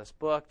chapter out of this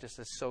book. Just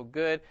is so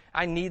good.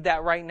 I need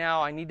that right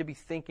now. I need to be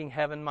thinking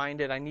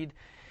heaven-minded.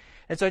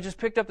 And so I just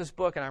picked up this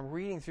book, and I'm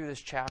reading through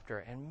this chapter.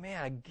 And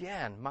man,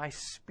 again, my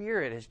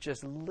spirit is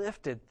just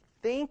lifted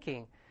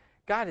thinking,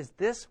 God, is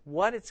this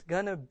what it's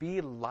going to be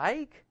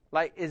like?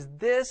 Like, is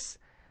this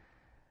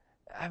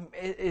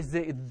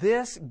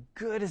this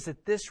good? Is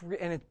it this?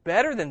 And it's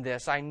better than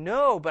this, I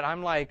know, but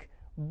I'm like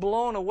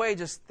blown away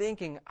just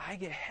thinking, I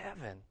get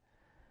heaven.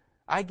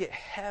 I get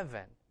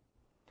heaven.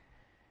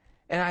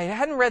 And I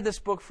hadn't read this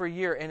book for a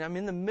year, and I'm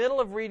in the middle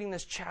of reading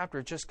this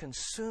chapter, just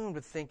consumed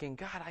with thinking,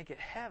 God, I get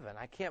heaven.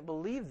 I can't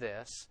believe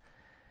this.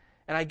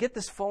 And I get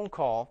this phone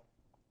call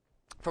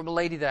from a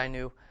lady that I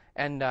knew,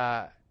 and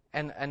a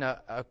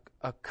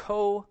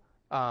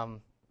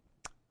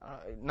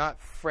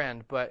not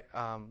friend, but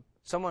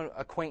someone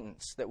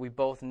acquaintance that we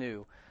both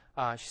knew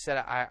she said,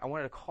 I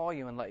wanted to call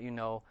you and let you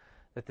know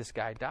that this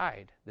guy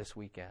died this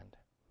weekend.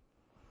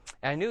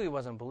 And I knew he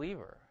wasn't a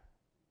believer.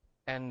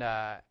 And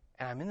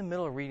I'm in the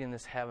middle of reading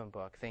this heaven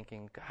book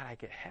thinking, God, I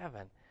get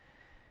heaven.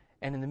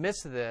 And in the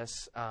midst of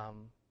this,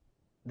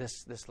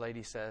 this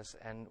lady says,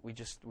 and we're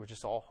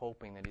just all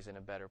hoping that he's in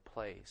a better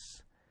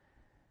place.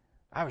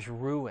 I was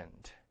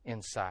ruined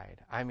inside.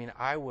 I mean,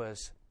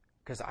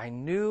 because I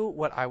knew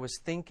what I was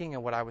thinking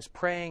and what I was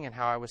praying and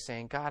how I was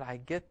saying, God, I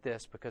get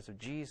this because of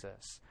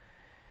Jesus.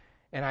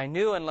 And I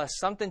knew unless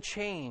something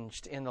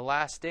changed in the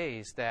last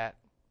days that,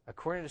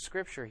 according to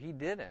Scripture, he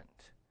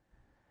didn't.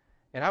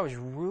 And I was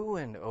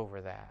ruined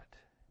over that.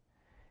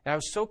 And I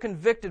was so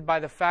convicted by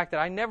the fact that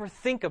I never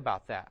think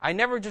about that. I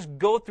never just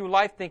go through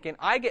life thinking,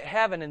 I get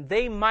heaven and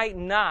they might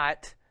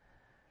not.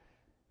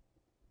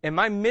 And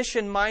my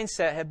mission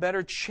mindset had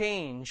better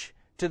change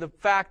to the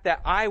fact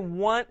that I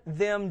want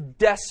them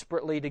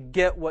desperately to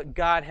get what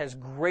God has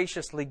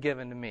graciously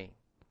given to me.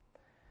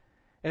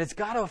 And it's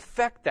got to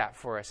affect that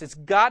for us. It's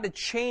got to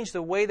change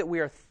the way that we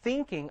are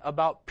thinking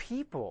about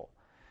people.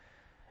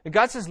 And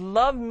God says,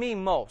 love me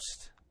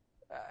most.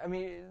 I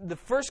mean, the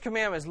first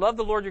commandment is love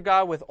the Lord your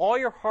God with all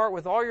your heart,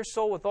 with all your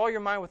soul, with all your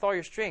mind, with all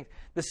your strength.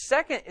 The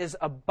second is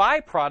a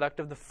byproduct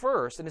of the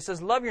first, and it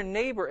says love your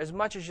neighbor as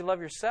much as you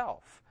love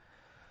yourself.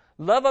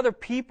 Love other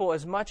people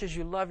as much as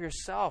you love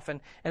yourself.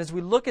 And as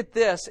we look at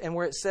this, and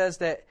where it says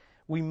that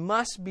we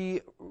must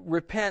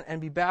repent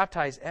and be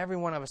baptized, every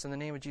one of us, in the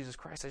name of Jesus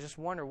Christ, I just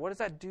wonder, what does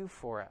that do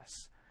for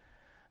us?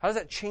 How does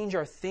that change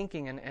our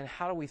thinking, and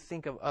how do we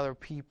think of other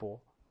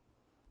people?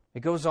 It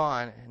goes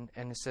on,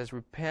 and it says,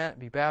 repent,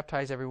 be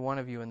baptized, every one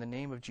of you, in the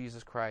name of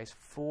Jesus Christ,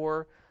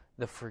 for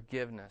the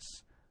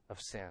forgiveness of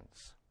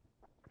sins.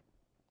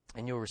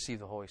 And you'll receive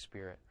the Holy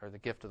Spirit, or the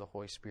gift of the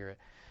Holy Spirit.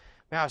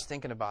 Man, I was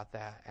thinking about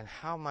that, and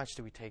how much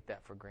do we take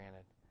that for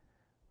granted?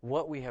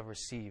 What we have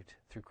received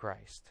through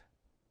Christ.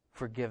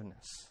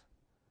 Forgiveness.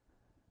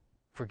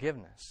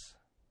 Forgiveness.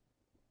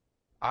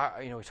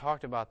 We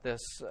talked about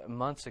this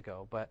months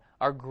ago, but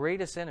our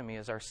greatest enemy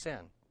is our sin.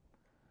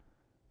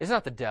 It's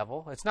not the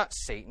devil. It's not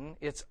Satan.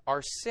 It's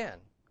our sin.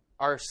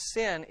 Our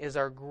sin is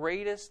our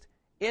greatest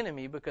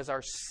enemy because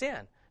our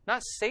sin,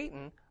 not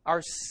Satan,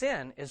 our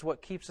sin is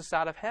what keeps us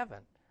out of heaven.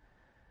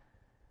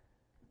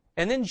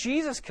 And then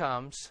Jesus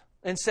comes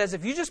and says,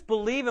 if you just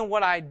believe in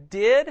what I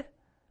did,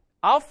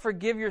 I'll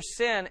forgive your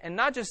sin. And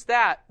not just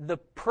that, the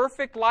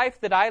perfect life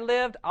that I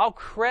lived, I'll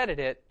credit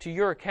it to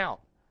your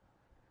account.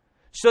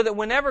 So that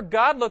whenever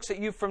God looks at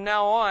you from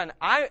now on,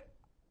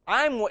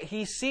 I'm what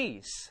He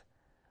sees.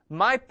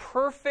 My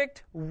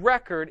perfect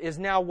record is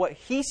now what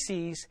He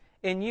sees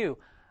in you.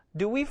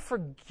 Do we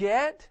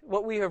forget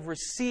what we have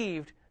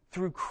received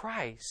through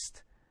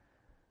Christ?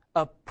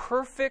 A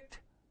perfect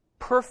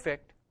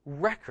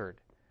record.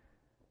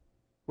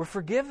 We're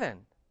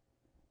forgiven.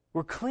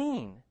 We're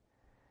clean.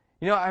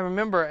 I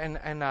remember,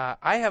 and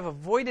I have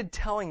avoided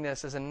telling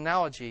this as an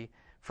analogy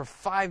for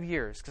 5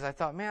 years because I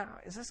thought, man,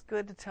 is this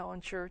good to tell in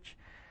church?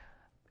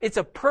 It's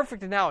a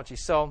perfect analogy,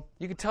 so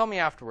you can tell me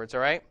afterwards, all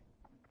right?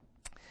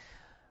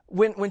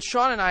 When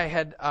Sean and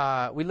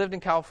I we lived in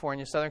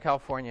California, Southern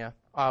California,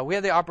 we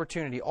had the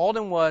opportunity.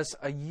 Alden was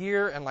a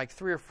year and like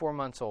 3 or 4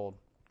 months old.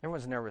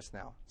 Everyone's nervous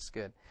now. It's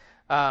good.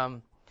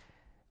 Alden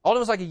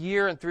was like a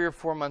year and 3 or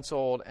 4 months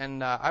old,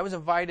 and I was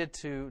invited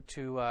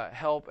to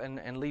help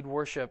and lead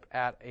worship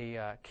at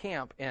a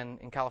camp in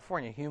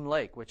California, Hume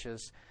Lake, which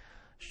is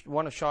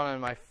one of Sean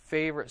and my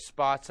favorite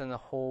spots in the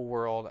whole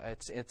world.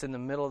 It's in the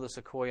middle of the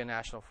Sequoia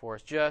National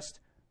Forest. Just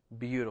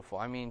beautiful.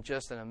 I mean,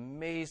 just an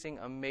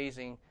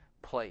amazing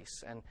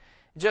place, and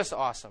just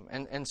awesome.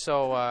 And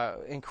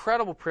so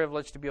incredible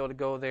privilege to be able to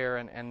go there,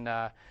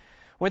 and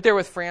went there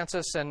with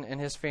Francis and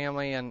his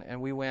family,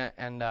 and we went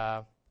and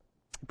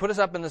put us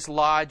up in this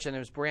lodge, and it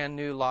was a brand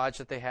new lodge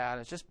that they had.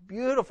 It's just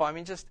beautiful. I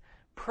mean, just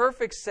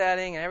perfect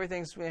setting, and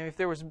everything's. If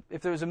there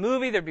was a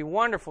movie, there'd be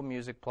wonderful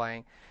music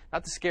playing,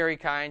 not the scary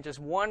kind, just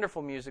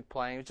wonderful music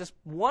playing. It was just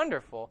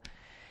wonderful.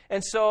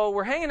 And so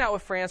we're hanging out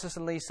with Francis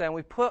and Lisa, and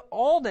we put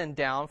Alden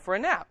down for a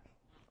nap.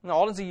 Now,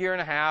 Alden's a year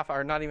and a half,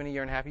 or not even a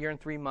year and a half, a year and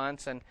 3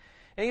 months, and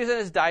he was in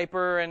his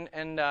diaper,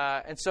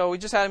 and so we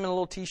just had him in a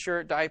little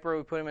T-shirt diaper.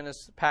 We put him in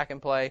his pack and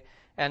play,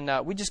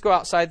 and we just go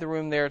outside the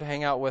room there to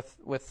hang out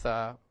with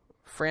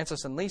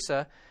Francis and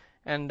Lisa,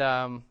 and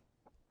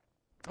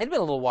it'd been a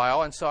little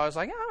while, and so I was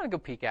like, I'm going to go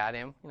peek at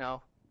him. He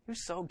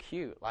was so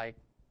cute. Like,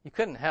 you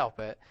couldn't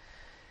help it.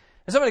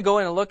 And so I'm going to go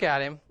in and look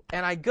at him,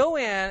 and I go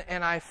in,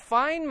 and I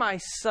find my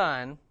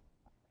son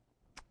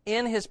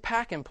in his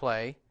pack and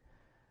play,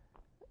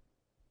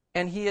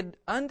 and he had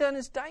undone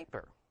his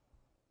diaper.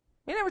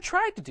 He never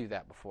tried to do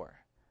that before.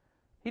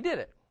 He did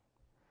it.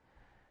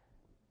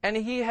 And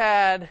he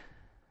had,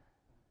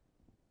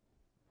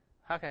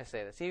 how can I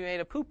say this? He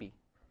made a poopy.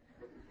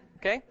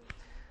 Okay?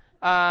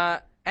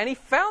 And he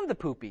found the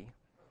poopy.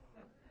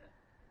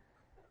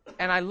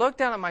 And I looked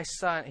down at my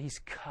son. He's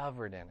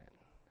covered in it.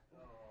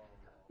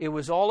 It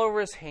was all over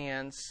his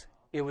hands.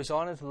 It was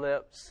on his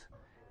lips.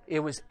 It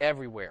was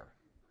everywhere.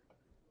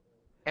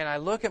 And I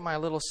look at my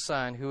little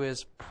son, who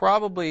is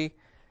probably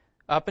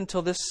up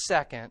until this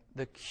second,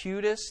 the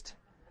cutest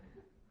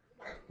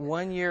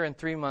 1 year and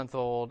 3 month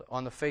old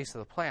on the face of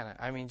the planet.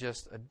 I mean,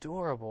 just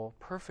adorable,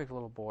 perfect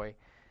little boy.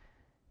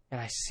 And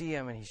I see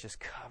him, and he's just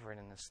covered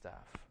in this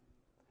stuff.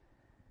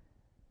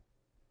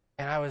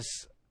 And I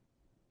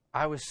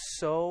was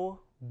so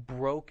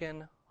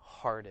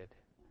broken-hearted.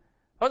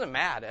 I wasn't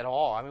mad at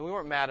all. I mean, we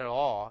weren't mad at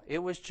all. It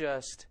was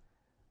just,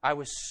 I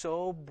was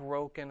so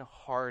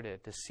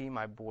broken-hearted to see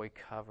my boy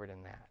covered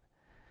in that.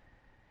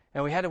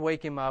 And we had to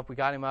wake him up. We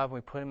got him up, and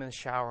we put him in the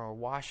shower, and we're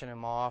washing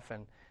him off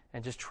and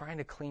just trying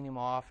to clean him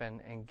off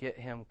and get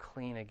him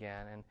clean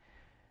again.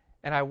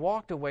 And I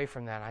walked away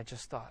from that, and I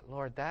just thought,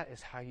 Lord, that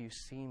is how you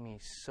see me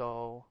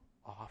so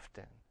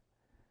often.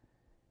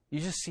 You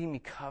just see me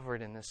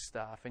covered in this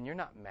stuff, and you're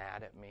not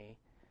mad at me.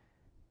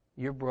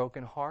 You're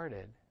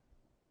brokenhearted.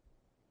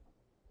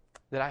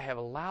 That I have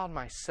allowed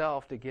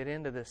myself to get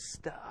into this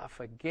stuff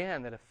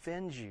again that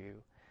offends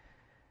you.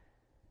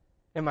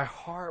 And my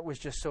heart was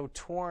just so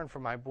torn for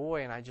my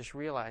boy, and I just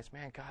realized,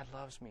 man, God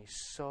loves me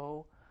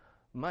so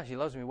much. He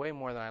loves me way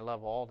more than I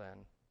love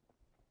Alden.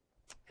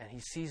 And he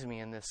sees me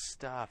in this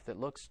stuff that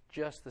looks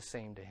just the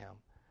same to him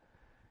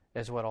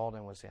as what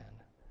Alden was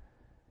in.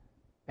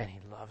 And he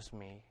loves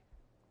me.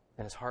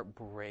 And his heart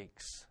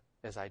breaks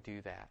as I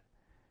do that.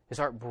 His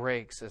heart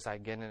breaks as I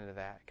get into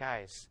that.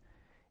 Guys,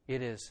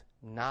 it is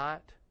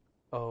not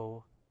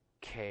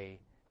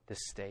okay to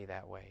stay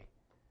that way.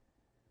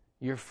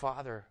 Your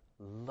Father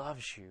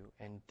loves you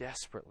and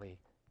desperately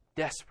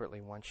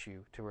wants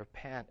you to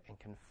repent and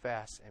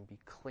confess and be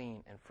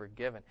clean and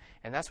forgiven.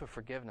 And that's what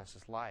forgiveness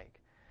is like.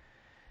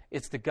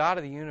 It's the God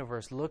of the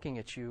universe looking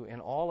at you in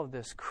all of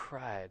this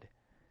crud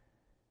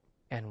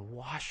and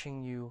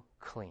washing you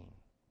clean.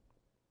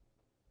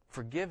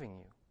 Forgiving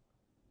you.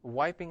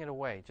 Wiping it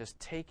away. Just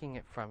taking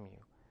it from you.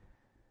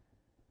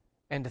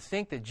 And to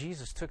think that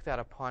Jesus took that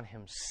upon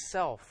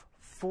himself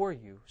for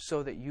you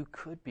so that you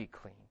could be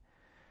clean.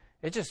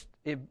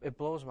 It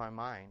blows my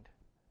mind.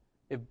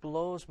 It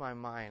blows my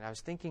mind. I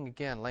was thinking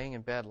again, laying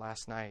in bed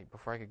last night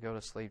before I could go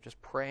to sleep,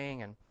 just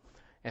praying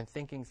and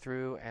thinking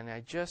through, and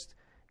I just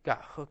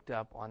got hooked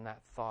up on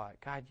that thought.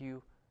 God,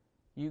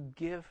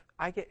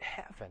 I get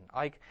heaven.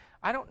 Like,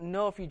 I don't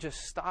know if you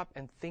just stop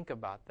and think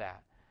about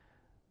that,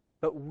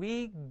 but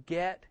we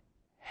get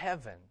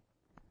heaven.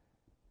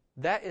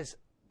 That is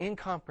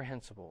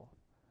incomprehensible,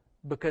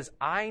 because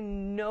I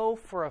know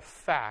for a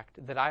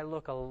fact that I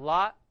look a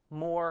lot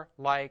more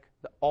like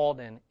the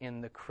Alden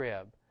in the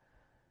crib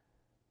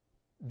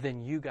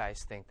than you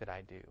guys think that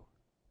I do.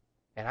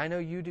 And I know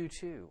you do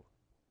too.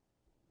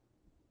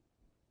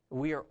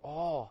 We are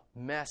all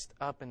messed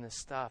up in this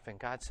stuff, and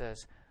God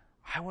says,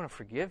 I want to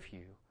forgive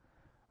you.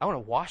 I want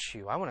to wash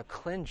you. I want to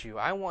cleanse you.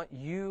 I want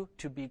you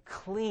to be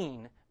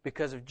clean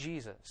because of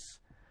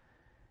Jesus.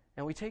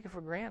 And we take it for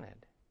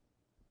granted.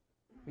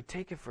 We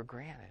take it for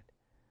granted.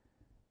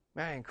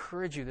 Man, I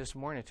encourage you this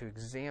morning to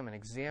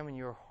examine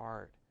your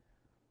heart.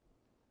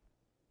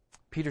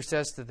 Peter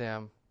says to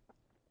them,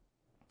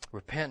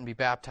 repent and be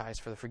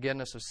baptized for the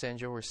forgiveness of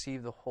sins. You'll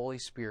receive the Holy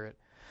Spirit.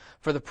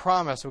 For the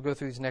promise, we'll go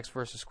through these next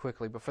verses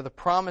quickly, but for the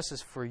promise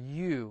is for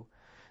you.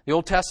 The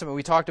Old Testament,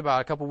 we talked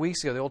about a couple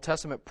weeks ago, the Old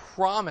Testament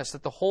promised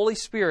that the Holy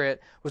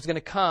Spirit was going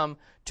to come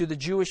to the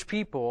Jewish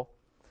people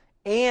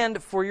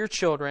and for your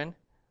children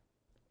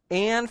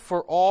and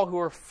for all who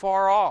are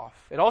far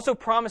off. It also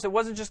promised it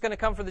wasn't just going to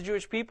come for the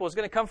Jewish people, it's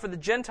going to come for the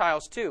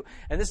Gentiles too.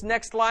 And this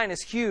next line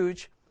is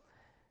huge.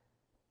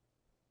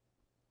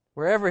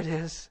 Wherever it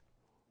is,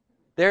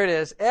 there it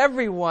is.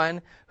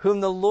 Everyone whom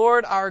the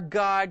Lord our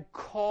God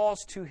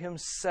calls to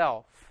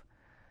himself.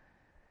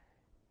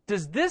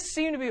 Does this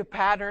seem to be a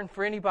pattern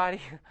for anybody?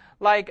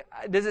 Like,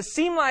 does it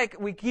seem like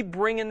we keep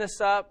bringing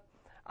this up?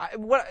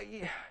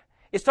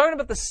 It's talking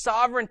about the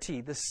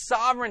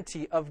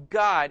sovereignty of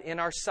God in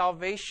our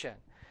salvation.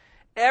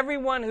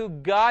 Everyone who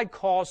God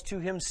calls to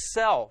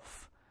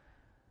himself.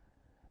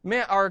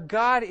 Man, our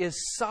God is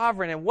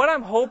sovereign. And what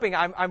I'm hoping,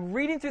 I'm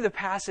reading through the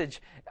passage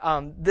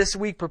this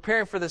week,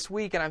 preparing for this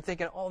week, and I'm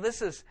thinking, oh,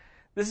 this is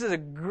a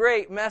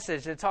great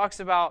message. It talks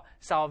about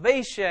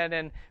salvation,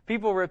 and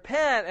people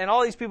repent, and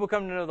all these people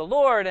come to know the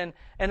Lord. And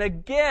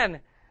again,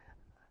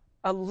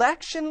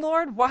 election,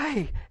 Lord?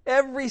 Why?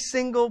 Every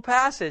single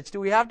passage do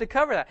we have to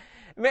cover that?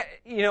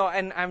 You know,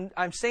 and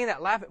I'm saying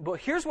that laughing, but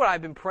here's what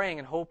I've been praying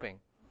and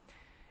hoping.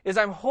 Is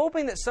I'm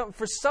hoping that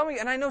for some of you,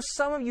 and I know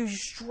some of you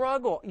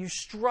struggle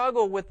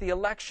with the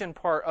election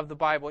part of the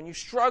Bible, and you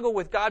struggle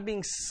with God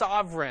being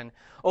sovereign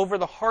over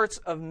the hearts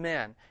of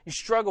men. You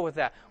struggle with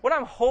that. What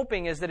I'm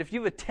hoping is that if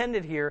you've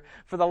attended here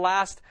for the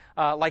last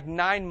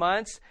 9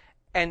 months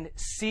and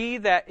see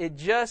that it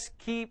just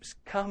keeps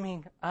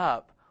coming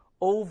up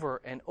over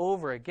and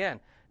over again,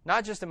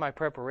 not just in my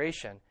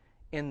preparation,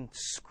 in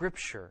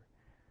Scripture,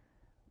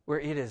 where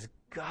it is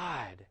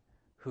God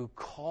who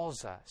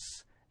calls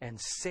us and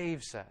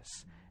saves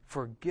us,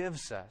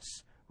 forgives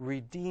us,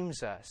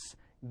 redeems us,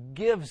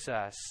 gives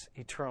us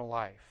eternal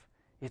life.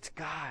 It's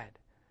God.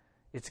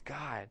 It's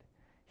God.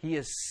 He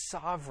is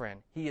sovereign.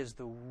 He is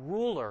the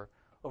ruler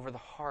over the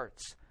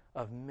hearts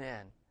of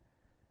men.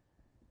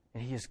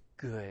 And He is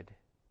good.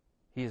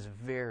 He is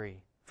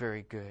very,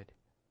 very good.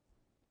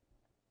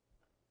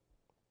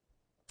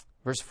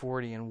 Verse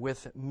 40, and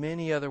with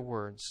many other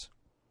words,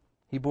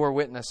 He bore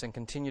witness and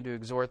continued to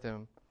exhort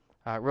them.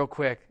 Real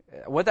quick,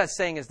 what that's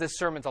saying is this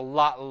sermon's a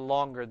lot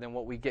longer than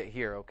what we get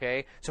here,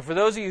 okay? So for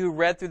those of you who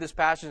read through this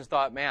passage and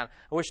thought, man,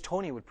 I wish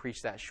Tony would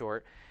preach that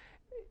short.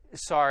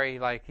 Sorry,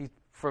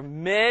 for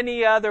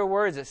many other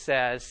words it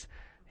says,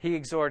 He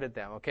exhorted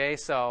them, okay?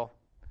 So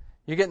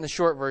you're getting the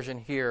short version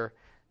here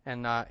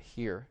and not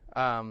here.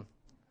 I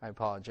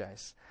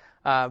apologize.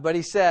 But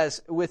he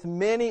says, with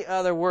many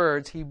other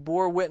words, He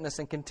bore witness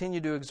and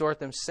continued to exhort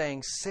them,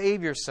 saying,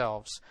 save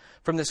yourselves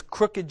from this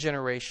crooked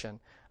generation.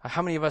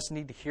 How many of us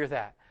need to hear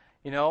that?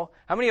 You know,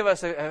 how many of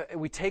us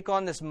we take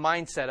on this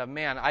mindset of,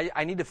 man,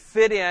 I need to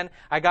fit in.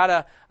 I've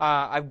got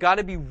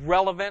to be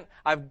relevant.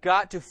 I've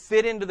got to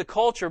fit into the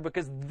culture,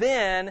 because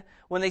then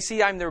when they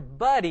see I'm their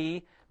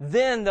buddy,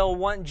 then they'll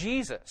want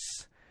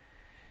Jesus.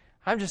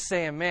 I'm just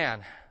saying,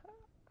 man,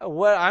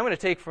 what I'm going to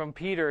take from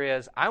Peter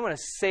is I'm going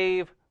to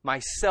save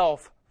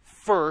myself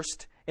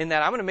first, in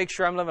that I'm going to make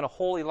sure I'm living a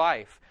holy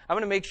life. I'm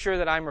going to make sure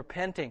that I'm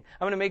repenting.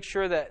 I'm going to make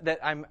sure that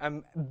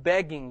I'm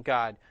begging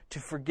God to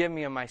forgive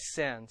me of my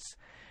sins.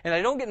 And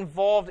I don't get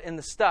involved in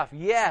the stuff.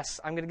 Yes,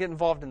 I'm going to get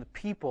involved in the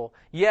people.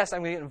 Yes,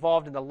 I'm going to get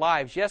involved in the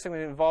lives. Yes, I'm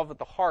going to get involved with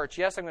the hearts.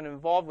 Yes, I'm going to get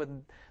involved with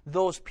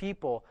those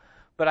people.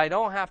 But I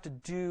don't have to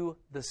do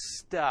the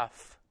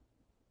stuff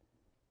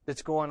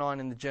that's going on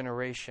in the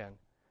generation.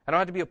 I don't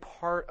have to be a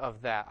part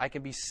of that. I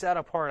can be set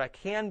apart. I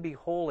can be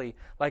holy,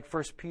 like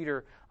 1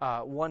 Peter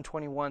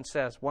 1:21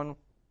 says. 1:21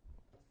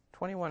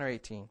 or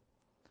 18?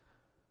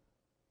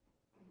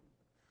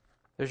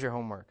 There's your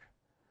homework.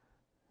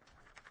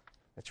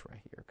 It's right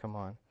here. Come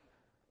on.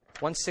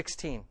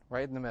 1:16,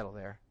 right in the middle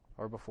there,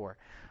 or before.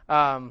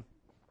 In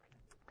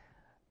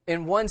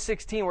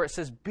 1:16, where it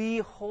says, be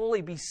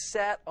holy, be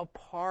set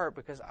apart,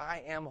 because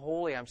I am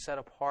holy, I'm set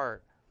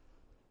apart.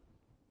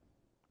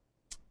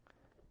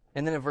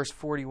 And then in verse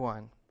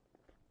 41,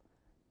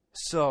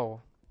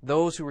 so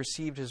those who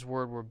received His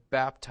word were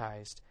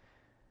baptized,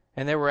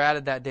 and there were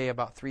added that day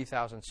about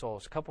 3,000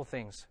 souls. A couple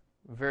things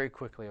very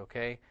quickly,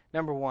 okay?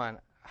 Number one,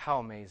 how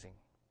amazing.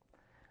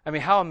 I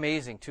mean, how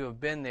amazing to have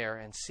been there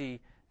and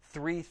see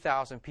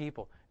 3,000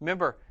 people.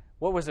 Remember,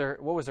 what was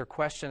their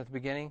question at the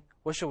beginning?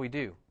 What shall we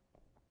do?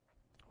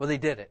 Well, they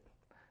did it.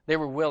 They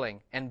were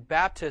willing. And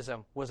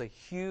baptism was a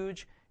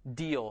huge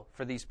deal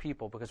for these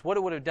people, because what it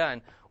would have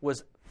done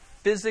was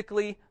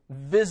physically,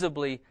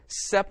 visibly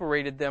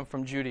separated them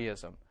from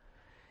Judaism.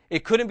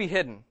 It couldn't be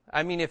hidden.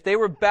 I mean, if they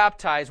were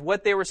baptized,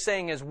 what they were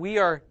saying is, we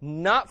are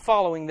not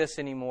following this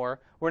anymore.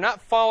 We're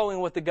not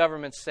following what the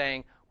government's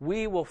saying.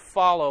 We will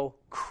follow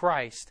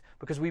Christ,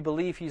 because we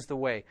believe He's the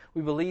way.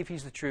 We believe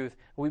He's the truth.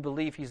 We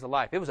believe He's the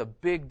life. It was a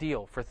big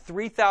deal for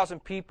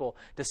 3,000 people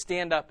to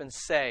stand up and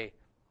say,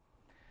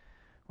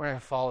 we're not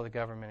going to follow the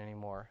government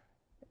anymore.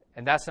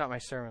 And that's not my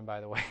sermon, by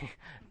the way.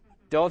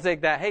 Don't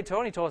take that, hey,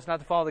 Tony told us not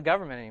to follow the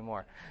government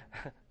anymore.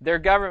 Their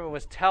government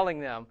was telling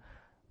them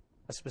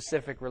a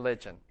specific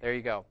religion. There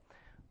you go.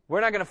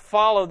 We're not going to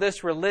follow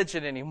this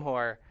religion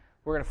anymore.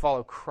 We're going to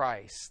follow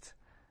Christ.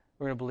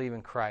 We're going to believe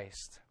in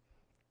Christ.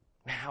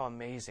 Man, how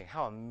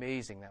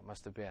amazing that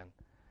must have been.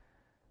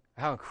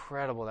 How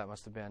incredible that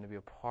must have been to be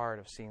a part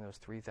of seeing those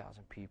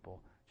 3,000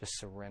 people just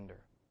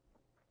surrender.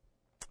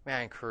 May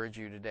I encourage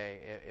you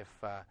today,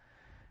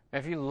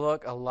 if you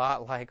look a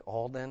lot like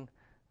Alden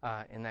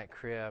in that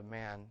crib,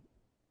 man,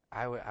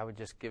 I would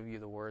just give you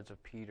the words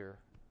of Peter,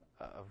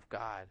 of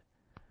God,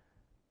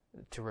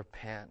 to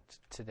repent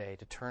today,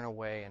 to turn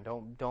away, and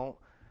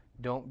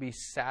don't be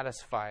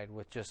satisfied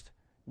with just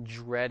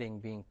dreading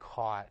being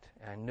caught.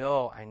 And I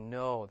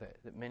know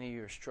that many of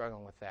you are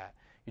struggling with that.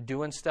 You're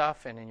doing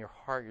stuff, and in your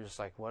heart you're just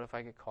like, what if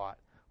I get caught?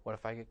 What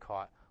if I get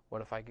caught?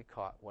 What if I get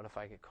caught? What if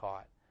I get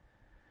caught?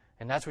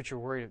 And that's what you're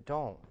worried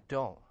about.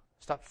 Don't.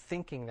 Stop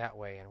thinking that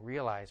way and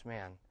realize,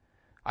 man,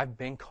 I've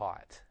been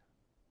caught.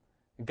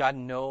 God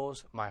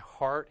knows my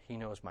heart. He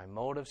knows my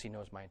motives. He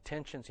knows my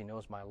intentions. He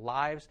knows my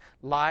lies.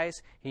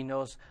 He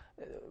knows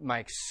my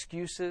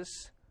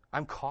excuses.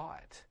 I'm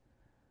caught.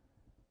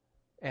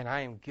 And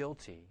I am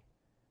guilty.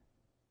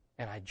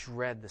 And I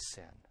dread the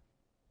sin.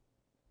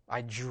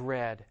 I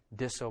dread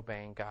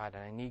disobeying God.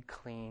 And I need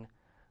clean.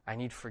 I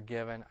need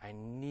forgiven. I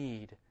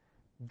need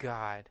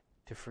God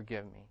to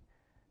forgive me.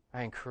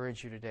 I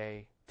encourage you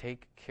today,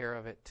 take care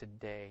of it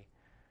today.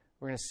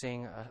 We're going to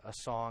sing a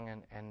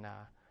song, and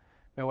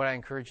what I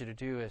encourage you to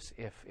do is,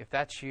 if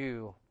that's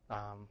you,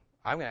 I'm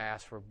going to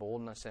ask for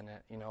boldness in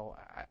it. You know,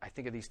 I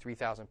think of these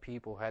 3,000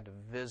 people who had to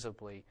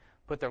visibly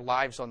put their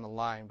lives on the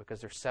line because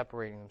they're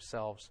separating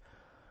themselves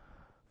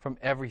from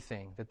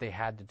everything that they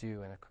had to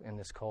do in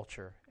this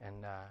culture,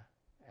 and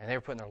they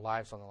were putting their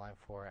lives on the line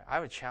for it. I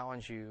would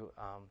challenge you,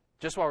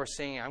 just while we're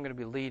singing, I'm going to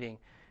be leading.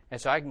 And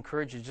so I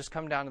encourage you to just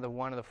come down to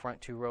one of the front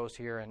two rows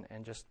here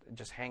and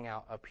just hang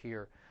out up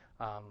here.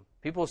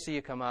 People will see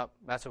you come up.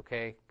 That's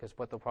okay, because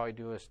what they'll probably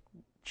do is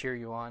cheer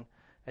you on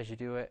as you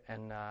do it.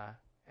 And man,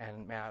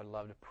 I'd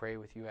love to pray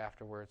with you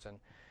afterwards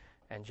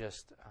and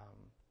just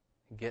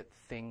get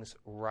things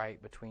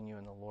right between you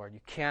and the Lord.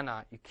 You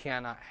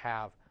cannot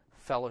have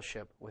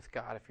fellowship with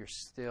God if you're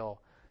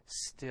still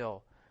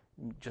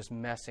just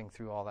messing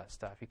through all that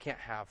stuff. You can't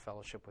have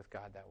fellowship with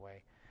God that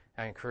way.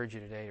 I encourage you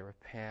today to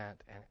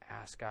repent and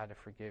ask God to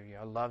forgive you.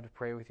 I love to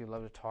pray with you,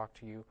 love to talk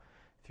to you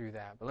through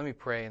that. But let me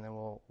pray and then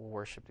we'll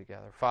worship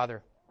together.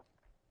 Father,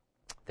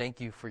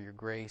 thank you for your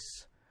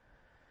grace.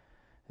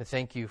 And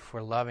thank you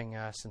for loving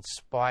us in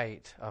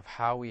spite of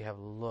how we have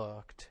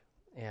looked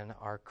in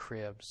our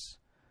cribs.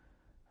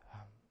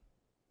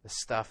 The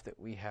stuff that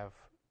we have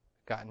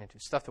gotten into,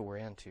 stuff that we're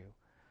into.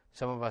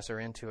 Some of us are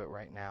into it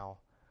right now.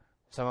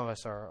 Some of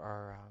us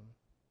are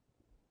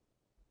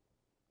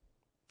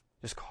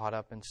just caught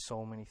up in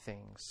so many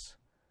things.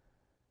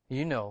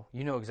 You know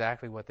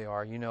exactly what they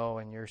are. You know,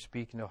 and you're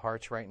speaking to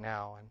hearts right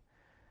now.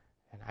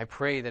 And I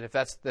pray that if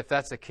that's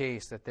the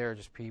case, that there are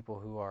just people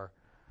who are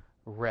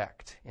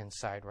wrecked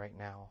inside right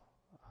now.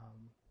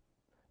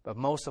 But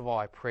most of all,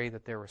 I pray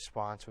that their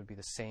response would be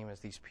the same as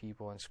these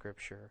people in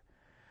Scripture.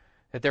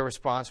 That their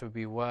response would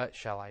be, what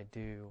shall I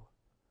do?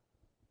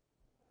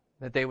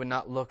 That they would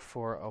not look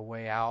for a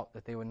way out,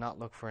 that they would not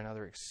look for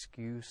another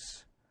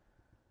excuse,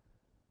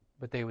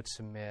 but they would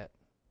submit,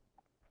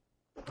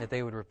 that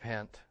they would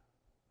repent.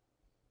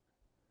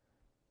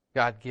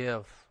 God,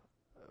 give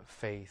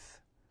faith.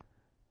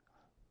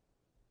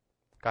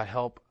 God,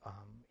 help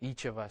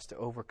each of us to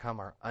overcome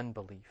our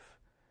unbelief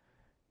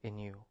in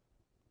you.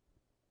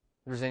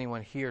 If there's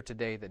anyone here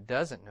today that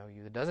doesn't know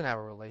you, that doesn't have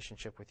a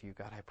relationship with you,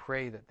 God, I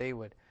pray that they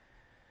would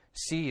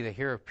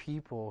hear of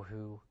people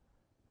who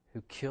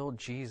killed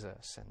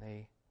Jesus and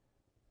they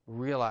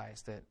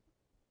realized that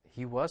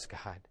He was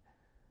God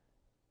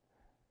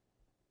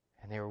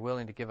and they were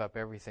willing to give up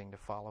everything to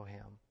follow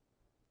Him.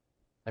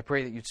 I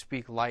pray that you'd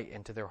speak light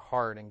into their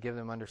heart and give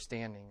them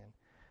understanding, and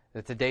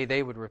that today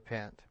they would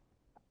repent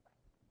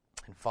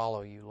and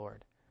follow you,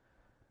 Lord.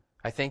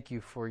 I thank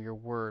you for your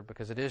word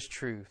because it is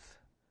truth.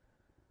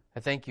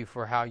 I thank you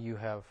for how you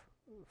have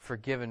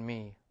forgiven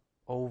me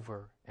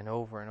over and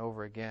over and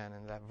over again.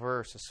 And that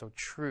verse is so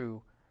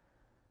true.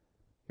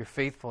 You're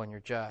faithful and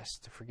you're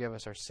just to forgive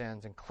us our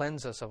sins and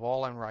cleanse us of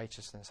all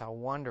unrighteousness. How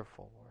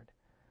wonderful, Lord.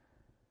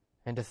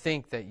 And to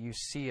think that you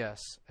see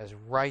us as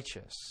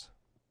righteous.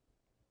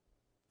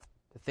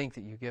 To think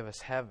that you give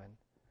us heaven.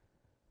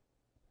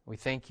 We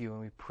thank you and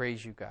we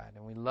praise you, God.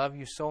 And we love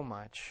you so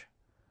much.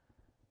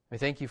 We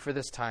thank you for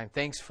this time.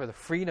 Thanks for the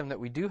freedom that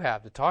we do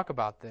have to talk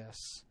about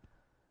this.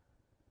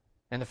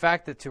 And the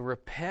fact that to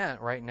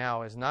repent right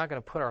now is not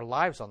going to put our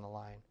lives on the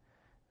line.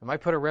 It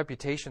might put our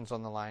reputations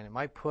on the line. It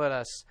might put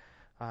us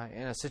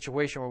in a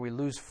situation where we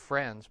lose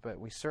friends, but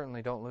we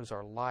certainly don't lose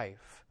our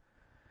life.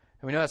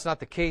 And we know that's not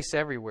the case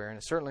everywhere, and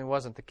it certainly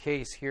wasn't the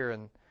case here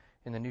in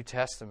the New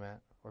Testament,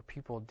 where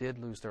people did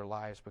lose their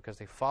lives because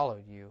they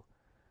followed you.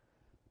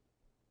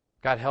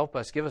 God, help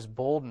us. Give us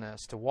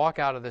boldness to walk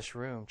out of this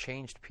room,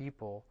 changed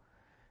people.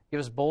 Give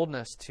us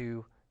boldness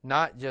to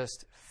not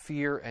just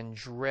fear and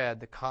dread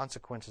the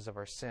consequences of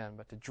our sin,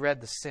 but to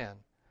dread the sin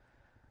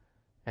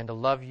and to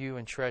love you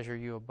and treasure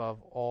you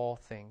above all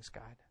things,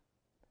 God.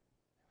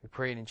 We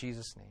pray it in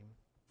Jesus' name.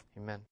 Amen.